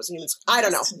must know it was a human skull. I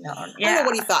don't know. Yeah. I don't know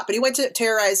what he thought, but he went to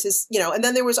terrorize his, and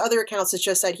then there was other accounts that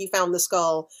just said he found the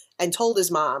skull and told his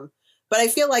mom, But I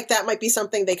feel like that might be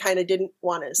something they kind of didn't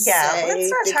want to say.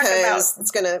 Let's not talk because about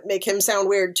it's going to make him sound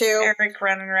weird too. Eric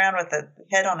running around with a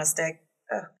head on a stick.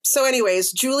 Ugh. So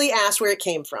anyways, Julie asked where it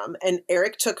came from, and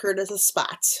Eric took her to the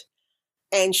spot.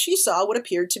 And she saw what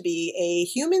appeared to be a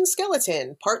human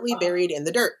skeleton, partly buried in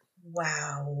the dirt.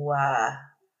 Wow.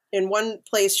 In one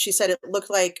place, she said it looked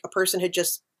like a person had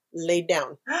just laid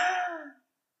down.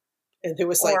 And it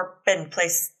was or been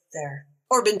placed there.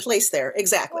 Or been placed there,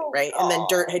 exactly, right? And then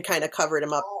dirt had kind of covered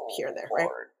him up here and there, right?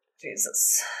 Lord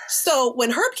Jesus. So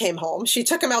when Herb came home, she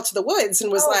took him out to the woods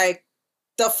and was like,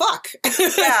 the fuck?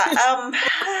 Yeah,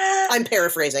 I'm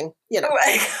paraphrasing, you know.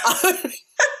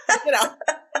 You know,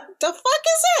 the fuck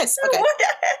is this? Okay.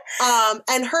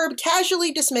 And Herb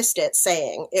casually dismissed it,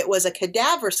 saying it was a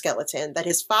cadaver skeleton that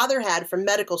his father had from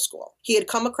medical school. He had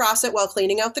come across it while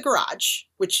cleaning out the garage,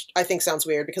 which I think sounds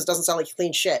weird because it doesn't sound like he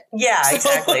cleaned shit. Yeah,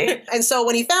 exactly. And so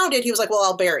when he found it, he was like, well,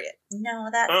 I'll bury it. No,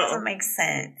 that doesn't make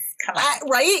sense. Come on.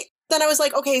 Right? Then I was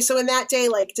like, okay, so in that day,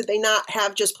 like, did they not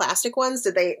have just plastic ones?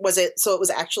 It was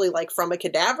actually like from a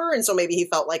cadaver? And so maybe he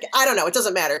felt like, I don't know, it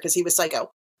doesn't matter because he was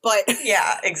psycho. But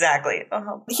yeah, exactly.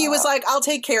 He was like, I'll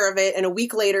take care of it. And a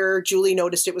week later, Julie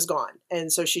noticed it was gone.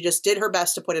 And so she just did her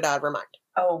best to put it out of her mind.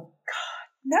 Oh,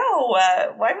 God. No.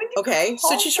 Why would you? Okay.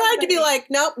 So she tried to be like,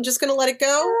 nope, I'm just going to let it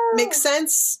go. Makes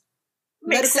sense.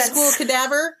 Makes Medical sense. school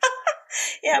cadaver.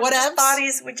 Yeah. Whatevs.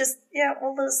 Bodies, we'll just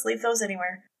leave those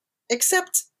anywhere.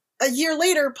 Except a year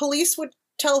later, police would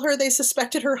tell her they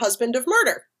suspected her husband of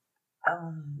murder.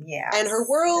 Yeah. And her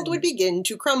world would begin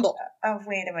to crumble. Oh,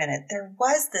 wait a minute. There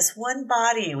was this one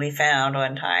body we found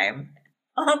one time.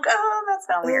 Oh, God, that's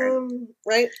not weird.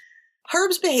 Right?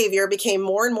 Herb's behavior became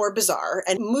more and more bizarre,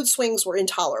 and mood swings were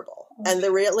intolerable. And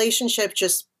the relationship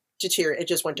just deteriorated. It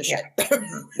just went to shit.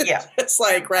 Yeah. It's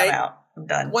like, right? I'm out. I'm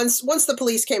done. Once the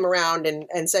police came around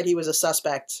and said he was a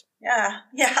suspect. Yeah.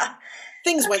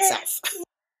 Things went south.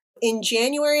 In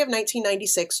January of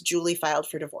 1996, Julie filed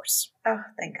for divorce. Oh,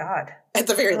 thank God. At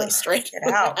the very least, right?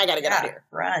 Get out. I gotta get out of here.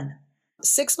 Run.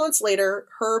 6 months later,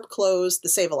 Herb closed the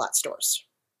Save-A-Lot stores.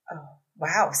 Oh,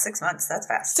 wow. 6 months. That's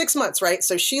fast. 6 months, right?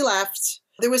 So she left.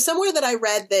 There was somewhere that I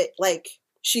read that, like,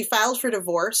 she filed for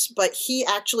divorce, but he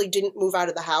actually didn't move out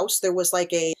of the house. There was,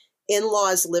 like, a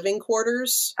in-laws living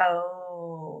quarters.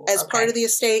 Oh. As part of the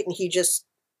estate, and he just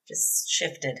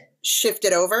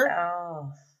shifted over.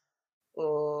 Oh.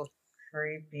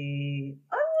 Creepy.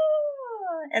 Oh.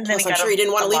 And then I'm sure he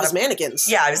didn't want to leave his mannequins.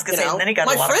 Yeah, I was going to say, and then he got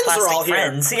a lot of plastic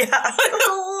friends. Yeah.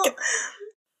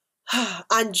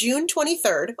 On June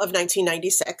 23rd of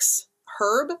 1996,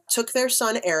 Herb took their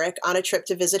son Eric on a trip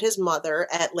to visit his mother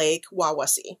at Lake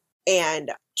Wawasee.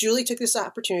 And Julie took this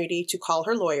opportunity to call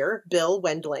her lawyer, Bill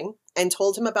Wendling, and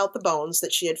told him about the bones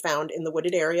that she had found in the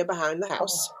wooded area behind the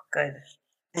house. Oh, good.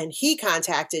 And he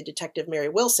contacted Detective Mary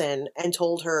Wilson and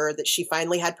told her that she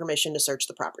finally had permission to search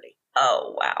the property.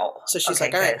 Oh, wow. So she's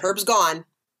like, all right, Herb's gone.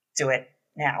 Do it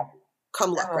now.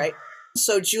 Come look, right?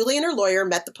 So Julie and her lawyer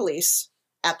met the police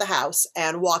at the house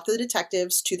and walked the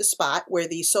detectives to the spot where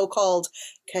the so-called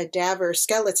cadaver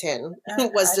skeleton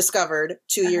was discovered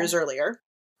 2 years earlier.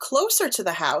 Closer to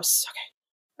the house,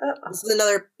 this is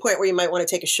another point where you might want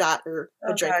to take a shot or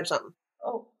a drink or something.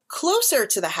 Oh. Closer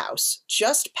to the house,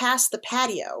 just past the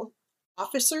patio,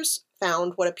 officers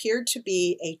found what appeared to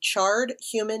be a charred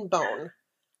human bone,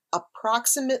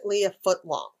 approximately a foot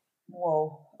long.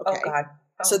 Whoa. Okay. Oh, God.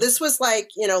 Oh. So this was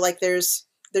like, like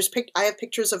I have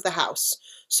pictures of the house.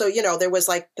 So, there was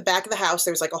like the back of the house,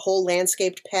 there was like a whole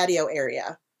landscaped patio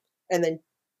area. And then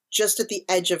just at the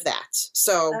edge of that.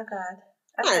 So, oh, God.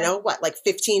 Okay. I don't know, what, like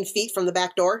 15 feet from the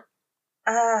back door?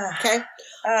 Okay.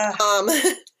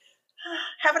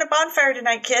 Having a bonfire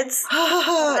tonight, kids.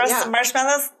 Roast some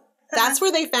marshmallows. That's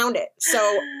where they found it.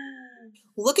 So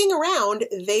looking around,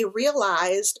 they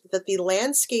realized that the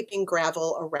landscaping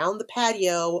gravel around the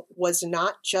patio was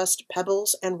not just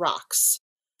pebbles and rocks.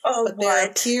 But there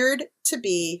appeared to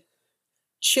be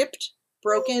chipped,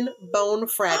 broken bone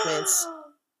fragments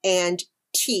and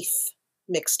teeth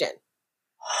mixed in.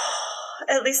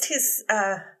 At least he's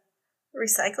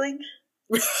recycling.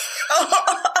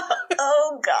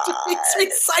 Oh, God. He's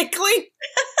recycling.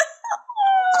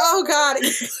 Oh, God.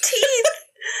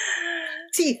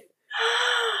 Teeth.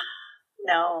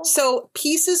 No. So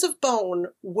pieces of bone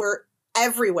were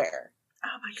everywhere.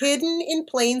 Oh, my God. Hidden in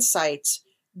plain sight,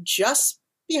 just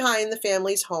behind the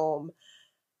family's home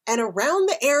and around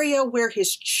the area where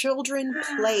his children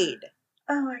played.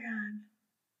 Oh, my God.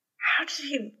 How did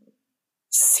he...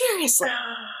 Seriously.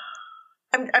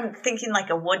 I'm thinking like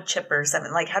a wood chipper or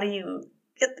something. Like, how do you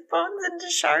get the bones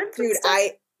into shards? Dude,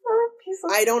 I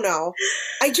don't know.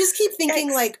 I just keep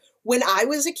thinking, like, when I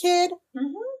was a kid,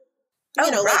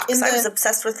 rocks. I was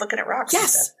obsessed with looking at rocks.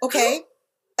 Yes. Okay.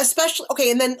 Especially,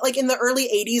 okay, and then like in the early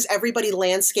 80s, everybody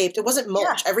landscaped. It wasn't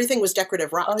mulch. Yeah. Everything was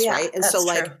decorative rocks, right? And that's so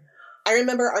like, true. I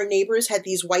remember our neighbors had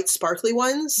these white sparkly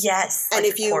ones. Yes. And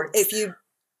like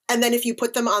if you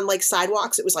put them on like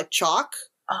sidewalks, it was like chalk.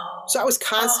 Oh. So I was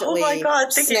constantly thinking,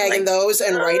 snagging those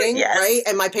and writing, yes. right?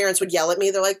 And my parents would yell at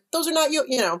me. They're like, those are not you,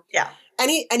 Yeah.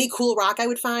 Any cool rock I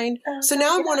would find. So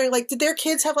now I'm wondering, like, did their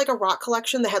kids have like a rock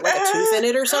collection that had like a tooth in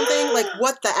it or something? Like,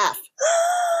 what the F?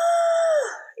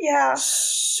 Yeah.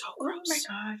 So gross. Oh my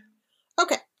God.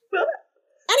 Okay.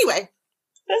 Anyway.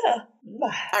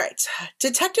 All right.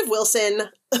 Detective Wilson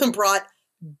brought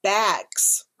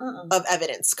bags of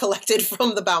evidence collected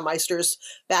from the Baumeister's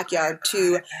backyard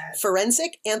to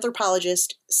forensic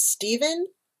anthropologist Stephen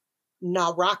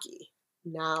Nawrocki.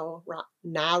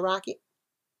 Nawrocki?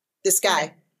 This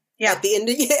guy at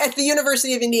the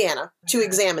University of Indiana to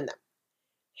examine them.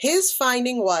 His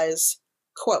finding was,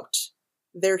 quote,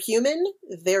 "They're human,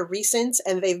 they're recent,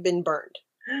 and they've been burned."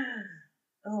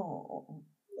 Oh.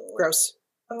 Gross.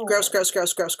 Oh. Gross. Yeah.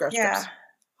 Gross.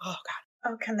 Oh, God.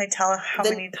 Oh, can they tell how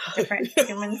many different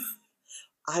humans?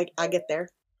 I get there.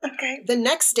 Okay. The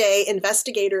next day,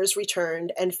 investigators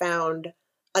returned and found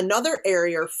another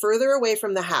area further away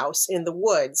from the house in the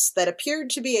woods that appeared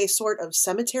to be a sort of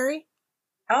cemetery.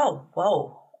 Oh,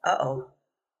 whoa. Uh-oh.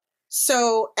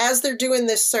 So as they're doing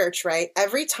this search, right,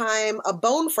 every time a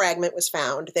bone fragment was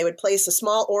found, they would place a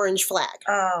small orange flag.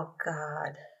 Oh,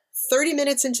 God. 30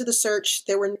 minutes into the search,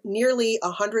 there were nearly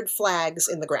 100 flags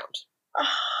in the ground. Oh,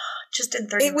 just in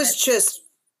 30 minutes. It was just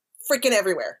freaking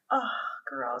everywhere. Oh,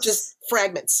 gross. Just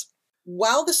fragments.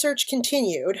 While the search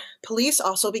continued, police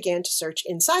also began to search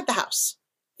inside the house.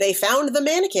 They found the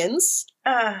mannequins,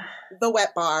 the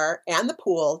wet bar, and the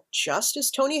pool, just as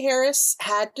Tony Harris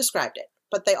had described it.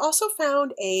 But they also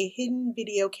found a hidden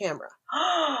video camera.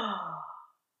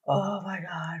 Oh my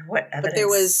God. What evidence? But there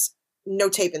was no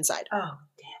tape inside. Oh,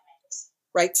 damn it.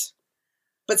 Right?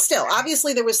 But still,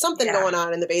 obviously there was something going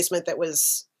on in the basement that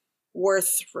was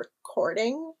worth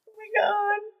recording. Oh my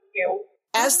God. Ew.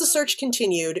 As the search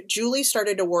continued, Julie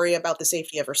started to worry about the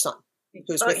safety of her son,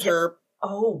 who's with her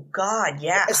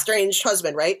estranged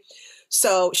husband, right?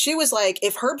 So she was like,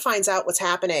 if Herb finds out what's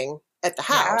happening at the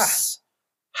house,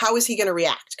 how is he going to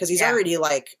react? Because he's already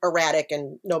like erratic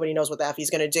and nobody knows what the F he's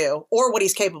going to do or what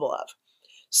he's capable of.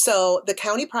 So the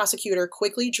county prosecutor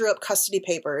quickly drew up custody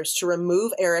papers to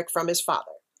remove Eric from his father.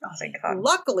 Oh, thank God.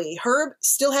 Luckily, Herb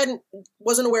still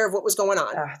wasn't aware of what was going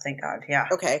on. Oh, thank God. Yeah.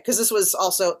 Okay. Because this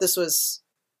was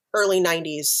early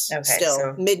 90s, still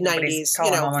so mid-90s.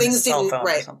 Things didn't,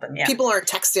 right. Yeah. People aren't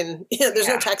texting. There's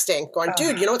no texting going,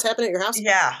 dude, you know what's happening at your house?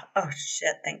 Yeah. Oh,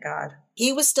 shit. Thank God.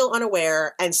 He was still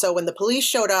unaware. And so when the police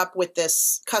showed up with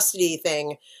this custody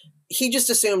thing, he just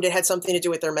assumed it had something to do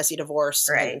with their messy divorce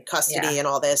and custody and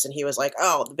all this. And he was like,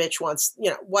 oh, the bitch wants,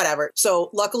 whatever. So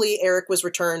luckily, Eric was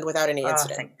returned without any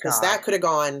incident because that could have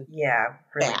gone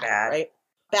really bad. Right?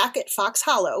 Back at Fox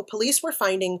Hollow, police were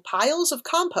finding piles of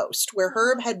compost where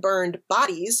Herb had burned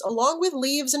bodies along with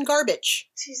leaves and garbage.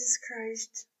 Jesus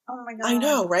Christ. Oh my God. I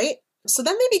know, right? So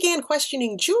then they began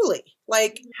questioning Julie.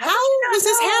 Like, how was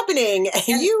this happening?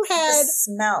 And you had the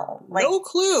smell. No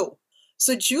clue.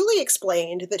 So Julie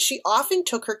explained that she often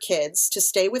took her kids to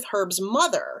stay with Herb's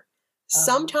mother,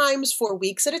 sometimes for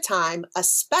weeks at a time,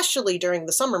 especially during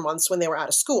the summer months when they were out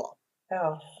of school.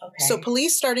 Oh, okay. So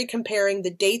police started comparing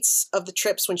the dates of the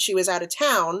trips when she was out of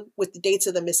town with the dates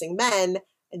of the missing men,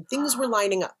 and things were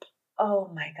lining up. Oh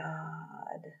my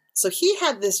God. So he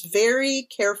had this very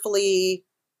carefully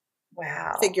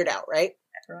figured out, right?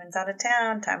 Everyone's out of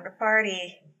town, time to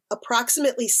party.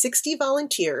 Approximately 60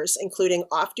 volunteers, including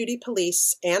off-duty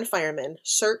police and firemen,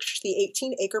 searched the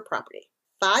 18-acre property.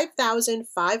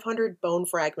 5,500 bone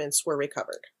fragments were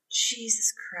recovered.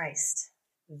 Jesus Christ.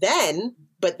 Then,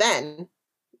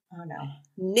 oh no,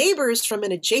 neighbors from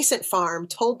an adjacent farm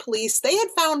told police they had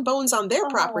found bones on their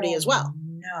property as well.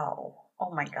 No.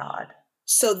 Oh my God.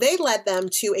 So they led them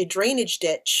to a drainage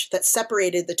ditch that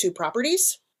separated the two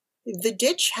properties. The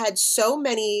ditch had so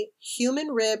many human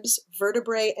ribs,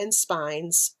 vertebrae, and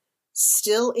spines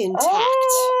still intact.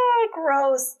 Oh,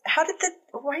 gross.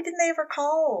 Why didn't they ever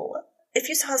call? If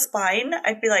you saw a spine,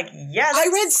 I'd be like, yes. I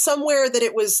read somewhere that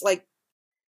it was like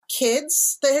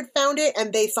kids that had found it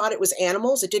and they thought it was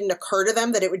animals. It didn't occur to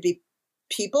them that it would be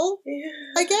people,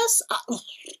 I guess.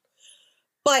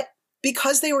 But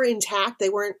because they were intact, they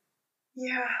weren't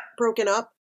broken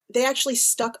up. They actually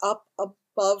stuck up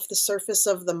above the surface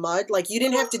of the mud. Like you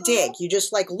didn't have to dig. You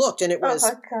just like looked and it was. Oh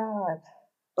my God.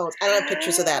 Bones. I don't have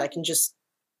pictures of that. I can just.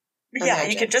 Yeah,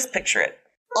 you could just picture it.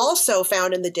 Also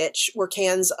found in the ditch were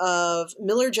cans of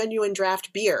Miller Genuine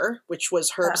Draft Beer, which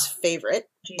was Herb's favorite,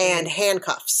 and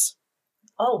handcuffs.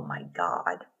 Oh my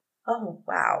God. Oh,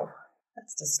 wow.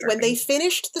 That's disturbing. When they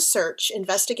finished the search,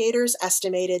 investigators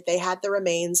estimated they had the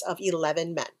remains of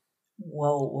 11 men.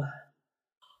 Whoa.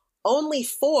 Only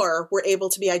 4 were able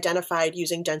to be identified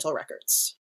using dental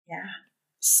records. Yeah.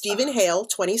 Stephen Hale,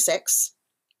 26,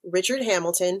 Richard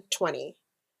Hamilton, 20,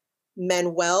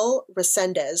 Manuel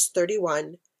Resendez,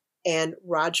 31, and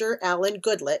Roger Allen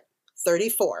Goodlett,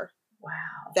 34. Wow.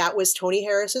 That was Tony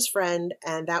Harris's friend,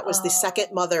 and that was the second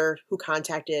mother who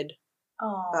contacted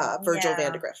Virgil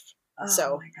Vandegrift. Oh,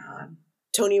 so my God.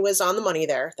 Tony was on the money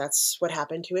there. That's what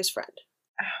happened to his friend.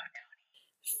 Oh,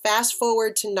 Tony. Fast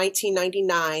forward to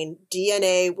 1999,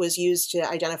 DNA was used to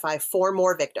identify 4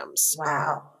 more victims.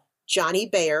 Wow. Johnny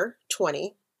Bayer,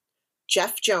 20.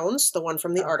 Jeff Jones, the one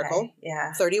from the article,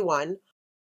 31.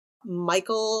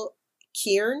 Michael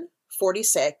Kieran,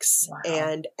 46. Wow.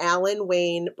 And Alan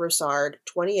Wayne Broussard,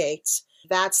 28.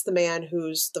 That's the man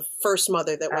who's the first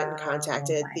mother that went and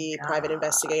contacted the private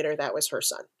investigator. That was her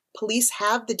son. Police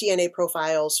have the DNA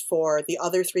profiles for the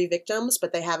other 3 victims,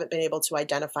 but they haven't been able to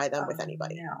identify them with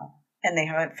anybody. No. And they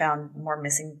haven't found more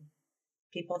missing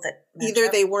people that either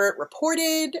they weren't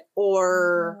reported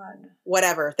or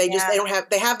whatever. They just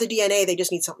they have the DNA, they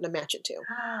just need something to match it to.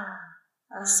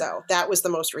 So that was the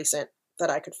most recent that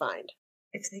I could find.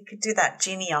 If they could do that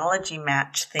genealogy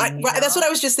match thing. That's what I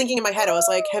was just thinking in my head. I was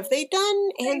like, have they done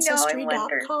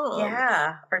Ancestry.com?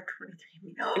 Yeah. Or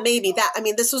 23. Maybe that. I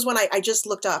mean, this was when I just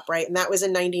looked up, right? And that was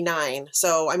in 99.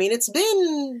 So, I mean, it's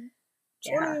been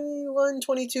 21,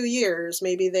 22 years.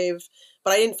 Maybe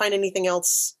but I didn't find anything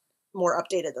else more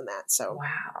updated than that. So,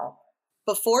 wow.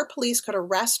 Before police could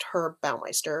arrest Herb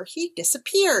Baumeister, he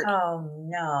disappeared. Oh,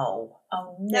 no.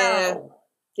 Oh, no.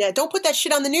 Yeah, don't put that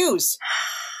shit on the news.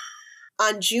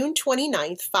 On June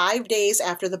 29th, 5 days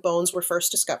after the bones were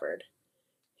first discovered,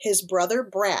 his brother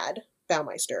Brad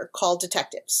Baumeister called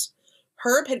detectives.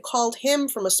 Herb had called him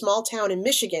from a small town in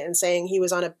Michigan saying he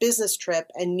was on a business trip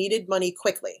and needed money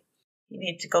quickly. You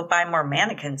need to go buy more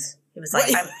mannequins. He was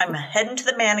like, right. I'm heading to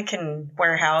the mannequin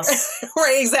warehouse.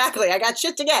 Right, exactly. I got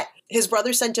shit to get. His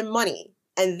brother sent him money.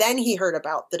 And then he heard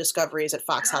about the discoveries at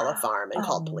Fox Hollow Farm and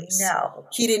called police. No.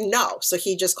 He didn't know. So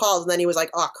he just called and then he was like,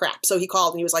 oh crap. So he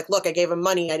called and he was like, look, I gave him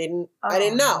money. I didn't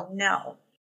know. No.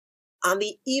 On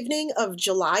the evening of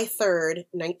July 3rd,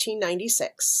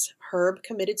 1996, Herb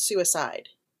committed suicide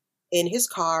in his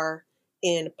car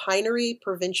in Pinery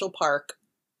Provincial Park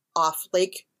off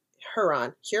Lake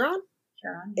Huron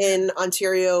in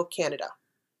Ontario, Canada.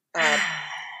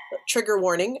 Trigger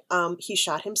warning, he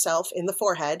shot himself in the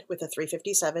forehead with a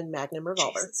 .357 Magnum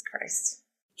revolver. Jesus Christ.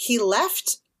 He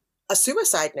left a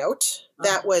suicide note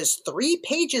that was 3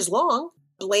 pages long,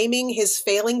 blaming his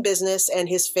failing business and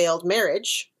his failed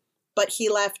marriage, but he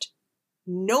left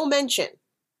no mention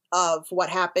of what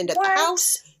happened at the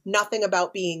house, nothing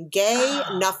about being gay,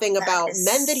 nothing about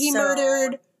men that he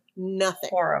murdered, nothing.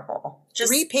 Horrible.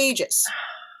 3 pages.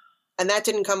 And that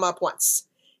didn't come up once.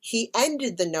 He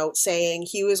ended the note saying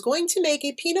he was going to make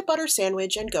a peanut butter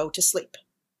sandwich and go to sleep.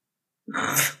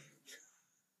 Right?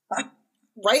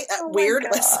 Weird?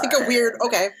 It's like a weird,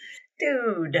 okay.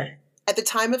 Dude. At the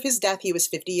time of his death, he was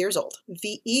 50 years old.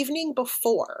 The evening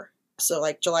before, so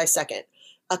like July 2nd,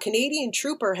 a Canadian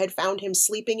trooper had found him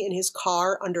sleeping in his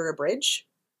car under a bridge.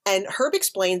 And Herb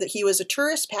explained that he was a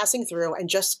tourist passing through and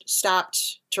just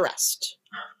stopped to rest.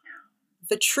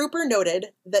 The trooper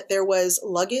noted that there was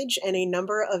luggage and a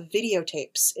number of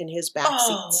videotapes in his back seat.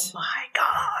 Oh my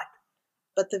God.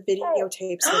 But the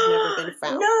videotapes have never been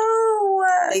found. No.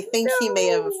 They think he may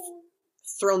have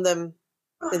thrown them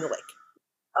in the lake.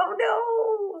 Oh no.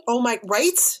 Oh my,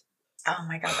 right? Oh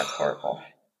my God, that's horrible.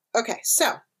 Okay,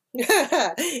 so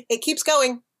it keeps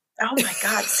going. Oh my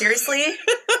God, seriously?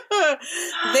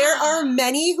 There are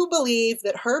many who believe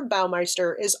that Herb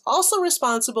Baumeister is also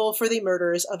responsible for the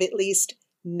murders of at least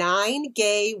 9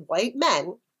 gay white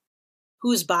men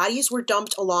whose bodies were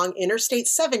dumped along Interstate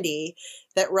 70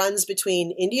 that runs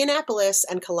between Indianapolis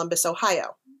and Columbus,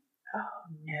 Ohio. Oh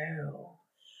no.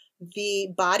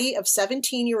 The body of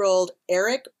 17-year-old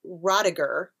Eric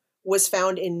Rodiger was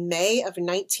found in May of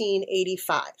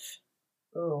 1985.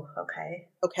 Ooh, okay.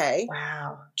 Okay.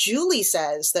 Wow. Julie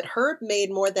says that Herb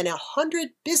made more than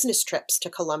 100 business trips to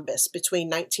Columbus between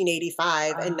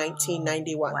 1985 and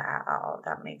 1991. Wow,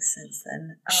 that makes sense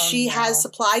then. She has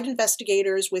supplied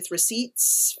investigators with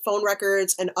receipts, phone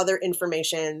records, and other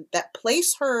information that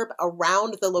place Herb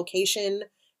around the location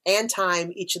and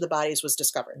time each of the bodies was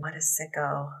discovered. What a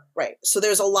sicko. Right. So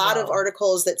there's a lot of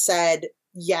articles that said,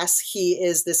 yes,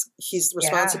 he's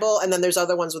responsible. And then there's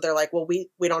other ones where they're like, well, we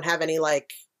don't have any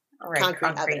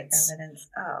concrete evidence.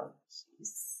 Oh,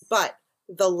 jeez. But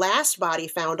the last body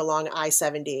found along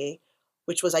I-70,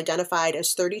 which was identified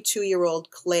as 32-year-old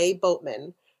Clay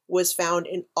Boatman, was found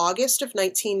in August of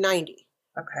 1990.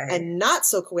 Okay. And not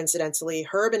so coincidentally,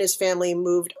 Herb and his family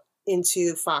moved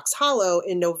into Fox Hollow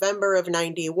in November of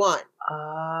 91.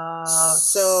 Oh,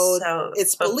 so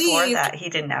it's believed before that he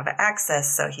didn't have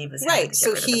access, so he was right.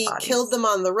 So he killed them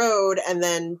on the road and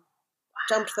then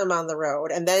dumped them on the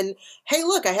road, and then, hey,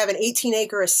 look, I have an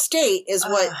 18-acre estate, is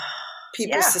what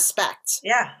people suspect.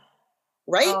 Yeah.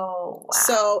 Right. Oh, wow.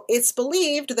 So it's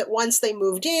believed that once they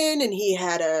moved in and he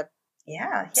had a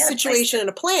situation and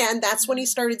a plan, that's when he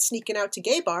started sneaking out to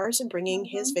gay bars and bringing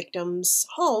his victims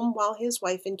home while his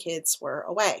wife and kids were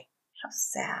away. How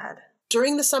sad.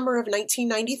 During the summer of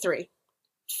 1993,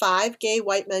 5 gay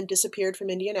white men disappeared from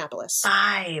Indianapolis.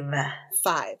 5.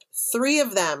 3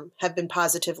 of them have been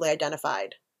positively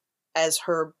identified as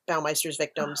Herb Baumeister's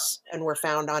victims and were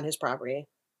found on his property.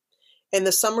 In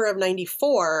the summer of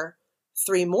 94,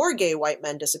 3 more gay white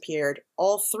men disappeared.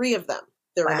 All 3 of them,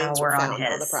 their remains were found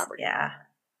on the property. Yeah.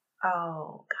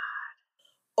 Oh, God.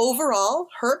 Overall,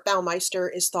 Herb Baumeister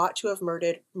is thought to have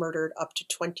murdered up to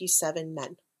 27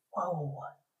 men. Whoa.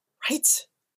 Right?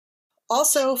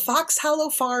 Also, Fox Hollow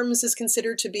Farms is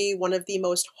considered to be one of the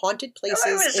most haunted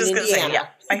places in Indiana.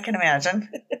 I can imagine.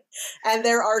 And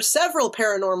there are several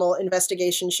paranormal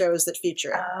investigation shows that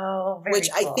feature it. Oh, very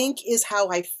which cool. I think is how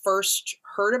I first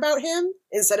heard about him.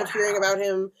 Instead of hearing about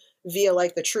him via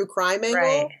the true crime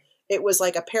angle, it was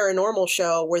a paranormal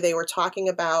show where they were talking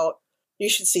about, you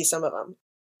should see some of them.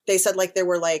 They said they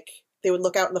would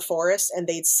look out in the forest and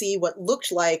they'd see what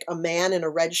looked like a man in a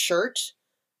red shirt,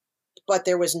 but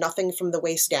there was nothing from the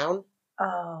waist down.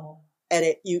 Oh.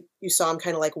 And you saw him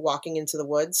kind of walking into the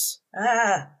woods.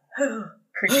 Ah.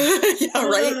 Yeah,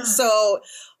 right. So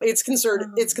it's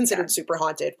considered super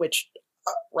haunted, which,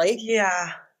 right?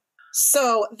 Yeah.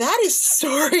 So that is the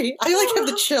story. I have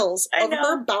the chills of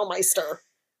Herb Baumeister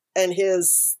and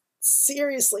his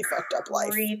seriously fucked up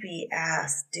life. Creepy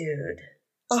ass dude.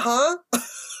 Uh-huh.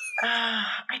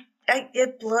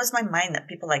 It blows my mind that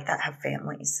people like that have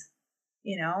families.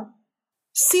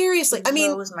 Seriously, it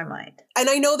blows my mind. And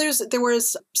I know there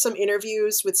was some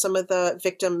interviews with some of the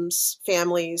victims'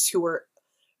 families who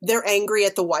they're angry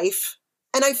at the wife,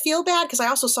 and I feel bad because I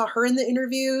also saw her in the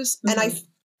interviews, and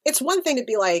it's one thing to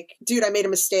be like, dude, I made a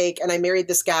mistake and I married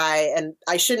this guy and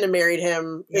I shouldn't have married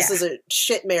him. This is a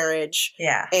shit marriage.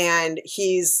 Yeah, and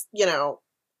he's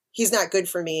not good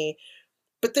for me.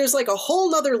 But there's a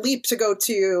whole nother leap to go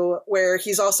to where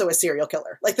he's also a serial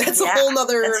killer. That's a whole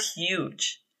nother. That's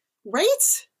huge.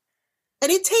 Right?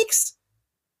 And it takes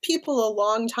people a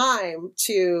long time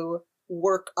to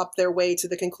work up their way to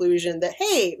the conclusion that,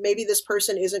 hey, maybe this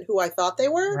person isn't who I thought they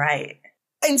were. Right.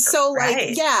 And so,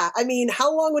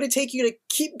 how long would it take you to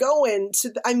keep going to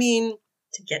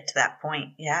get to that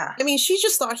point? Yeah. She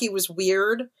just thought he was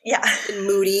weird. Yeah. And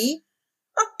moody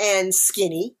and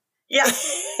skinny. Yeah.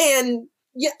 And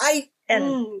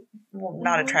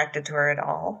not attracted to her at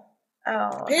all. Oh,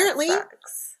 apparently. That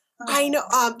sucks. I know.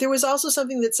 There was also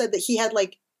something that said that he had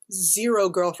 0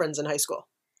 girlfriends in high school.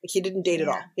 He didn't date at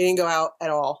all. He didn't go out at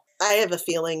all. I have a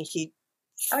feeling he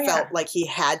felt like he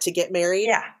had to get married.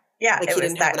 Yeah. Yeah. He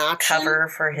didn't have an option. Cover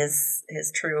for his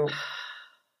true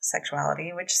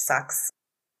sexuality, which sucks.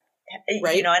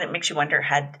 Right. And it makes you wonder,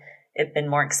 had it been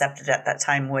more accepted at that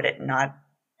time, would it not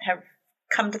have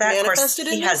come to that? Manifested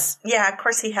of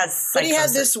course he has but he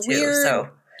had this too, weird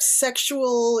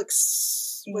sexual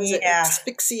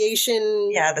asphyxiation.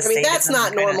 Yeah, that's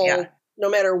not normal. No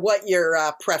matter what your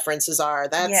preferences are,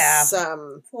 that's it's a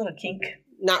little kink.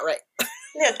 Not right.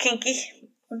 Yeah, kinky.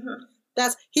 Mm-hmm.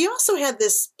 He also had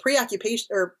this preoccupation,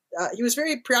 or he was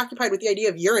very preoccupied with the idea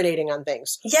of urinating on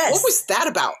things. Yes. What was that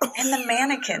about? And the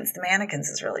mannequins. The mannequins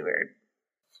is really weird.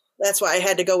 That's why I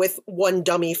had to go with one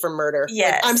dummy for murder.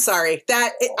 Yes. I'm sorry.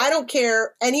 I don't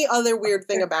care any other weird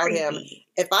thing about him.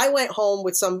 If I went home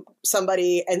with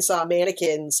somebody and saw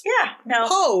mannequins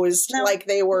posed like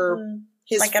they were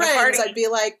his friends, I'd be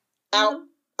like, out.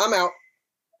 I'm out.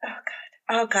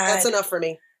 Oh God. That's enough for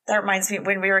me. That reminds me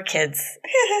when we were kids.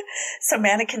 So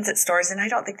mannequins at stores, and I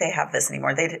don't think they have this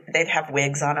anymore. They'd have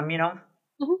wigs on them,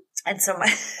 Mm-hmm. And so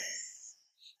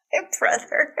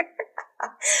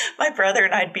my brother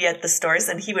and I'd be at the stores,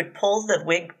 and he would pull the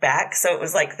wig back, so it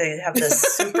was like they have this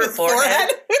super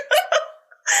forehead.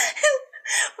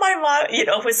 My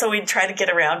mom, so we'd try to get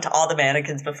around to all the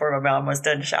mannequins before my mom was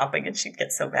done shopping, and she'd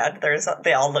get so mad.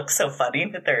 They all look so funny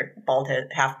with their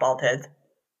half bald heads.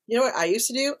 You know what I used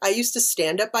to do? I used to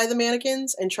stand up by the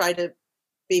mannequins and try to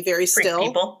be very still.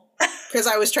 People. Because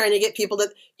I was trying to get people to,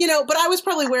 but I was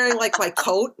probably wearing like my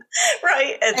coat.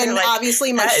 Right. And like,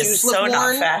 obviously my shoes look worn.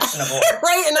 Not fashionable.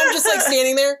 Right. And I'm just like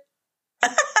standing there.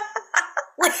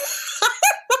 I'm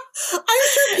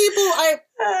sure people,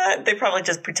 they probably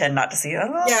just pretend not to see it.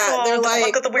 Oh, yeah, they're like,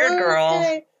 look at the weird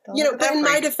girl. But in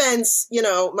my defense,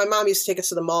 my mom used to take us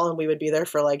to the mall and we would be there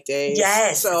for like days.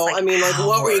 Yes. So, like, I mean, like,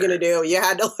 what were you going to do? You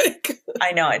had to like.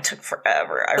 I know, it took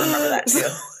forever. I remember that too.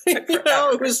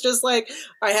 It was just like,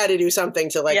 I had to do something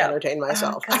to like entertain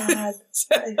myself. Oh, God.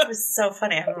 It was so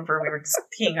funny. I remember we were just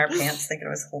peeing our pants thinking it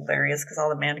was hilarious because all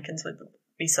the mannequins would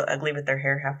be so ugly with their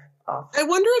hair half off. I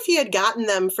wonder if he had gotten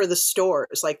them for the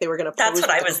stores, like they were going to. That's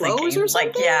what I was thinking. Or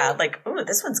something? Ooh,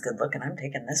 this one's good looking. I'm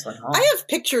taking this one home. I have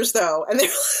pictures though, and they're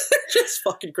just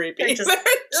fucking creepy. They're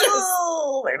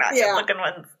not good looking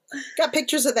ones. Got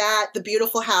pictures of that, the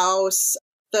beautiful house,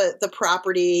 the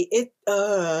property.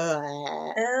 Oh.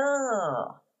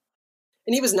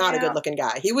 And he was not a good looking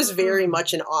guy. He was very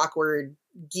much an awkward,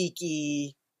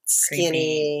 geeky,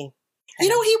 skinny. Creepy. He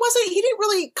didn't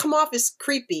really come off as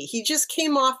creepy. He just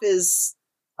came off as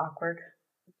awkward.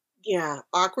 Yeah,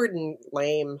 awkward and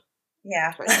lame.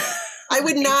 Yeah. I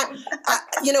would not,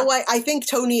 you know what? I think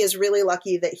Tony is really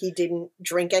lucky that he didn't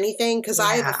drink anything because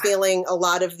I have a feeling a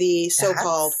lot of the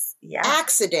so-called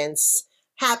accidents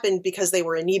happened because they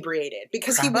were inebriated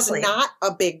because he was not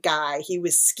a big guy. He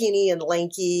was skinny and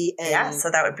lanky. And so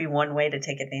that would be one way to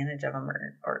take advantage of him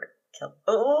or kill.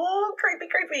 Oh, creepy.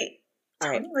 All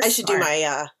right, I should do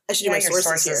my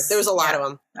sources here. There was a lot of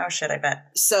them. Oh shit, I bet.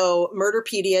 So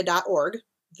murderpedia.org,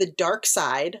 The Dark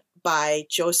Side by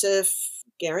Joseph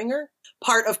Geringer.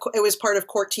 It was part of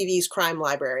Court TV's Crime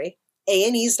Library.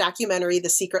 A&E's documentary, The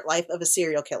Secret Life of a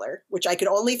Serial Killer, which I could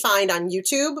only find on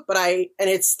YouTube, and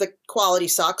the quality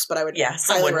sucks, but I would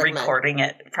highly recommend. Recording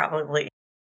it, probably.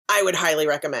 I would highly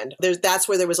recommend. That's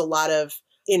where there was a lot of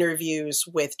interviews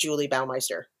with Julie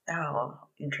Baumeister. Oh,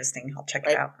 interesting. I'll check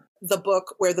it out. The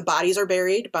book Where the Bodies Are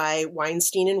Buried by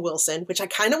Weinstein and Wilson, which I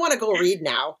kind of want to go read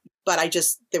now, but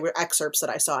there were excerpts that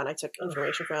I saw and I took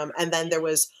information from. And then there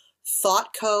was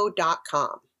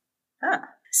thoughtco.com. Huh.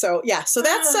 So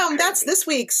that's this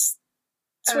week's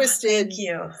twisted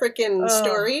freaking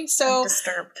story. So I'm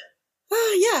disturbed.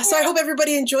 So I hope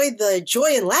everybody enjoyed the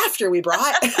joy and laughter we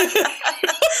brought.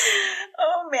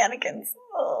 Oh, mannequins.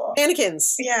 Oh.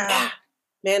 Mannequins. Yeah.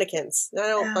 Mannequins. I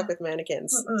don't fuck with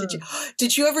mannequins.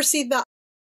 Did you ever see the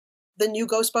new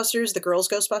Ghostbusters, the girls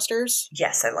Ghostbusters?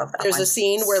 Yes, I love that. There's a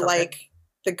scene where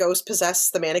the ghost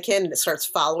possesses the mannequin and it starts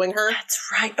following her. That's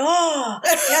right. Oh,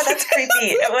 yeah, that's creepy.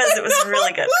 It was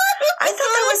really good. I thought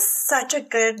that was such a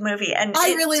good movie, and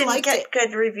I really liked it. Didn't get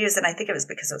good reviews, and I think it was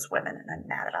because it was women, and I'm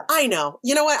mad about that. I know.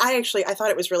 You know what? I thought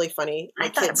it was really funny. My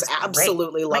kids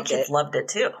absolutely loved it. My kids loved it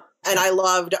too. And I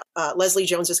loved Leslie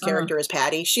Jones's character as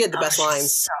Patty. She had the best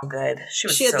lines. So good.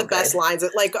 She had the best lines.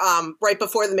 Like right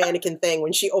before the mannequin thing,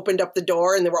 when she opened up the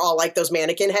door and they were all like those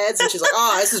mannequin heads, and she's like,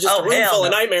 "Oh, this is just a room full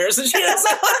of nightmares." And she closed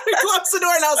the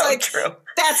door, and I was like, true.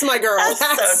 "That's my girl."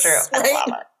 That's so true. Right? I love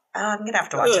it. I'm gonna have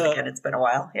to watch it again. It's been a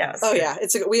while. Yeah.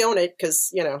 We own it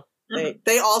because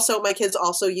they also, my kids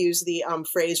also use the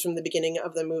phrase from the beginning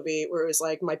of the movie where it was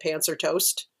like, "My pants are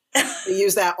toast." They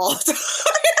use that all the time.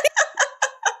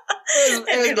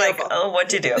 It was like, oh,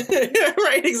 what'd you do?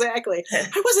 Right, exactly.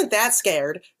 I wasn't that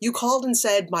scared. You called and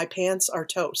said, "My pants are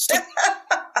toast."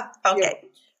 Okay.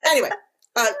 Anyway,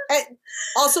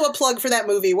 also a plug for that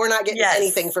movie. We're not getting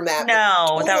anything from that.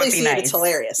 No, that would be nice. It's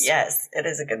hilarious. Yes, it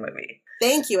is a good movie.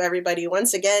 Thank you, everybody,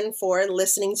 once again for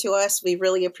listening to us. We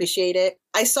really appreciate it.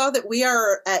 I saw that we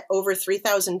are at over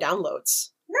 3,000 downloads.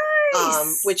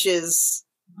 Nice. Which is...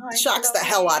 shocks the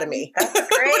hell out of me. That's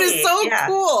great. But it's so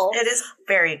cool. It is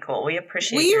very cool. We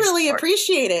appreciate it. We really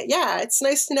appreciate it. Yeah. It's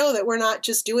nice to know that we're not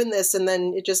just doing this and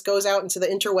then it just goes out into the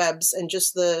interwebs and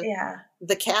just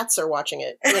the cats are watching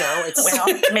it. It's well,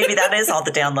 maybe that is all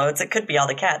the downloads. It could be all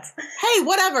the cats. Hey,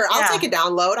 whatever. I'll take a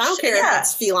download. I don't care if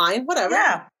it's feline, whatever.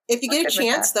 Yeah. If you get a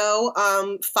chance, though,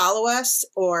 follow us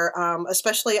or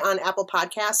especially on Apple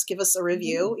Podcasts, give us a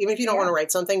review. Even if you don't want to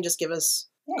write something, just give us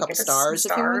a couple stars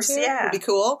if you want to. Yeah. It'd be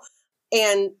cool.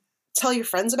 And tell your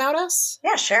friends about us.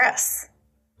 Yeah, share us.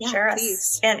 Yeah, share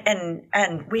please. us.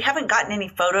 And we haven't gotten any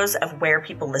photos of where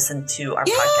people listen to our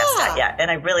podcast at yet.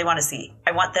 And I really want to see.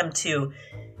 I want them to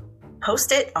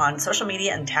post it on social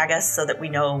media and tag us so that we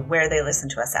know where they listen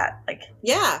to us at.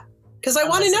 Because I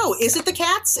want to know, is it the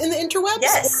cats in the interwebs?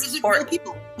 Yes. Or is it Or real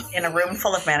people? in a room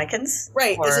full of mannequins?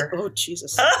 Right. Or... Is it, oh,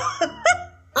 Jesus.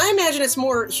 I imagine it's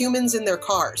more humans in their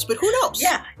cars, but who knows?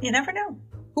 Yeah, you never know.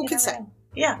 Who can say?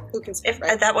 Yeah. Who can say,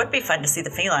 right? That would be fun to see the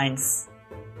felines.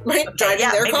 Right? Okay, driving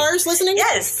their cars, listening?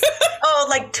 Yes. Oh,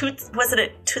 like wasn't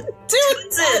it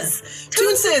Toonses?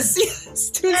 Toonses.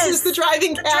 Yes. Toonses, the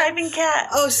driving cat. The driving cat.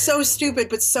 Oh, so stupid,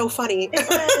 but so funny. It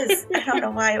was. I don't know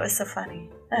why it was so funny.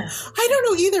 I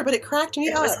don't know either, but it cracked me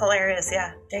up. It was hilarious,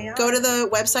 yeah. Go to the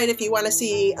website if you want to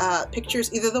see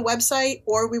pictures, either the website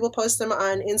or we will post them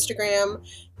on Instagram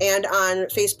and on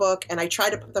Facebook. And I try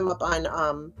to put them up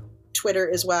on Twitter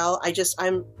as well.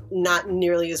 I'm not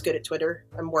nearly as good at Twitter.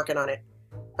 I'm working on it.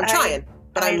 I'm trying,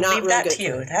 but I'm not really good. I leave that to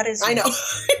you. That is. I know.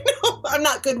 I'm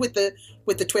not good with the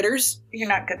Twitters. You're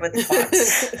not good with the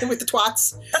twats. With the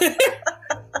twats.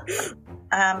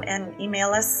 And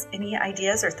email us any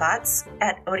ideas or thoughts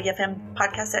at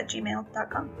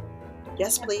odfmpodcast@gmail.com.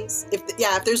 Yes, please. If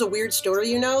there's a weird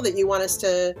story that you want us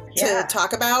to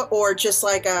talk about, or just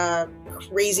like a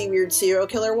crazy weird serial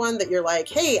killer one that you're like,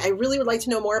 hey, I really would like to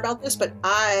know more about this, but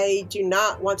I do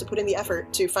not want to put in the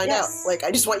effort to find out. Like,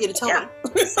 I just want you to tell me.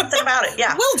 Something about it,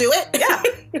 yeah. We'll do it. Yeah.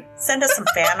 Send us some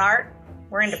fan art.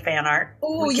 We're into fan art.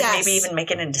 Oh, we can maybe even make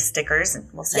it into stickers, and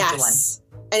we'll send you one.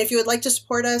 And if you would like to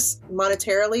support us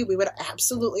monetarily, we would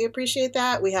absolutely appreciate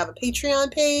that. We have a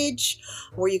Patreon page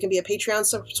where you can be a Patreon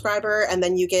subscriber, and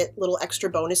then you get little extra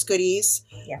bonus goodies.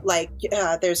 Yeah. Like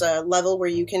there's a level where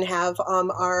you can have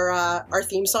our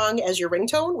theme song as your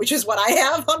ringtone, which is what I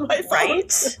have on my phone.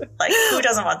 Right? Like, who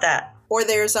doesn't want that? Or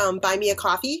there's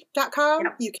buymeacoffee.com.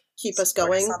 Yep. You can keep us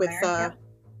going with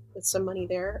some money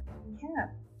there. Yeah.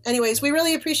 Anyways, we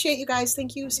really appreciate you guys.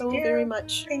 Thank you so very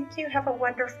much. Thank you. Have a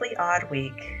wonderfully odd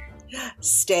week.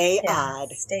 Stay odd.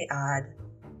 Stay odd.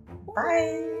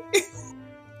 Bye.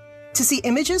 To see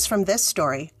images from this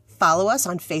story, follow us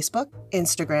on Facebook,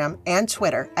 Instagram, and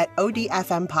Twitter at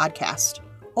ODFM Podcast,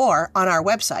 or on our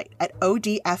website at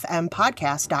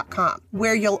odfmpodcast.com,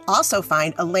 where you'll also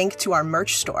find a link to our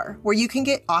merch store, where you can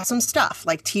get awesome stuff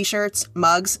like t-shirts,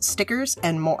 mugs, stickers,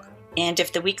 and more. And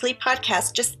if the weekly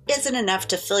podcast just isn't enough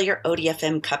to fill your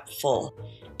ODFM cup full,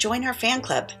 join our fan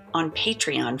club on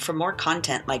Patreon for more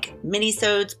content like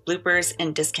minisodes, bloopers,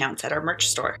 and discounts at our merch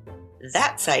store.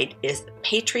 That site is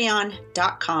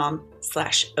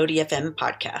patreon.com/ODFM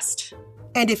podcast.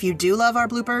 And if you do love our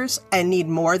bloopers and need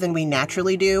more than we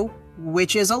naturally do,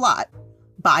 which is a lot,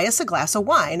 buy us a glass of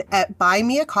wine at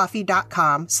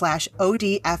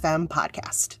buymeacoffee.com/ODFM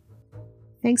podcast.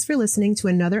 Thanks for listening to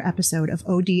another episode of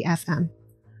ODFM,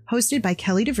 hosted by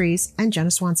Kelly DeVries and Jenna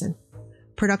Swanson.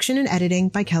 Production and editing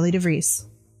by Kelly DeVries.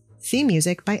 Theme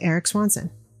music by Eric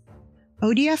Swanson.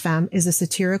 ODFM is a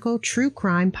satirical true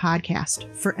crime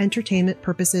podcast for entertainment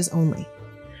purposes only.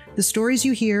 The stories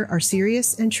you hear are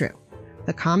serious and true.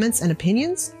 The comments and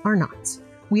opinions are not.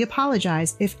 We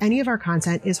apologize if any of our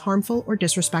content is harmful or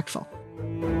disrespectful.